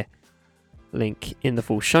their link in the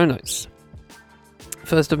full show notes.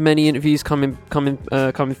 First of many interviews coming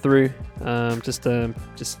through. Just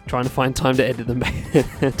trying to find time to edit them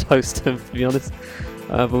and toast them, to be honest.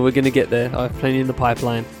 But we're gonna get there. I have plenty in the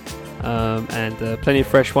pipeline, and plenty of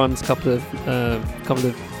fresh ones. Couple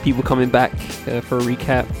of people coming back for a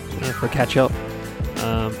recap, for a catch up.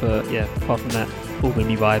 But yeah, apart from that, all gonna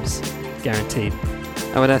be vibes, guaranteed.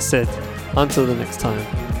 And with that said, until the next time,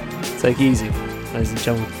 take it easy, ladies and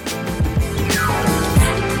gentlemen.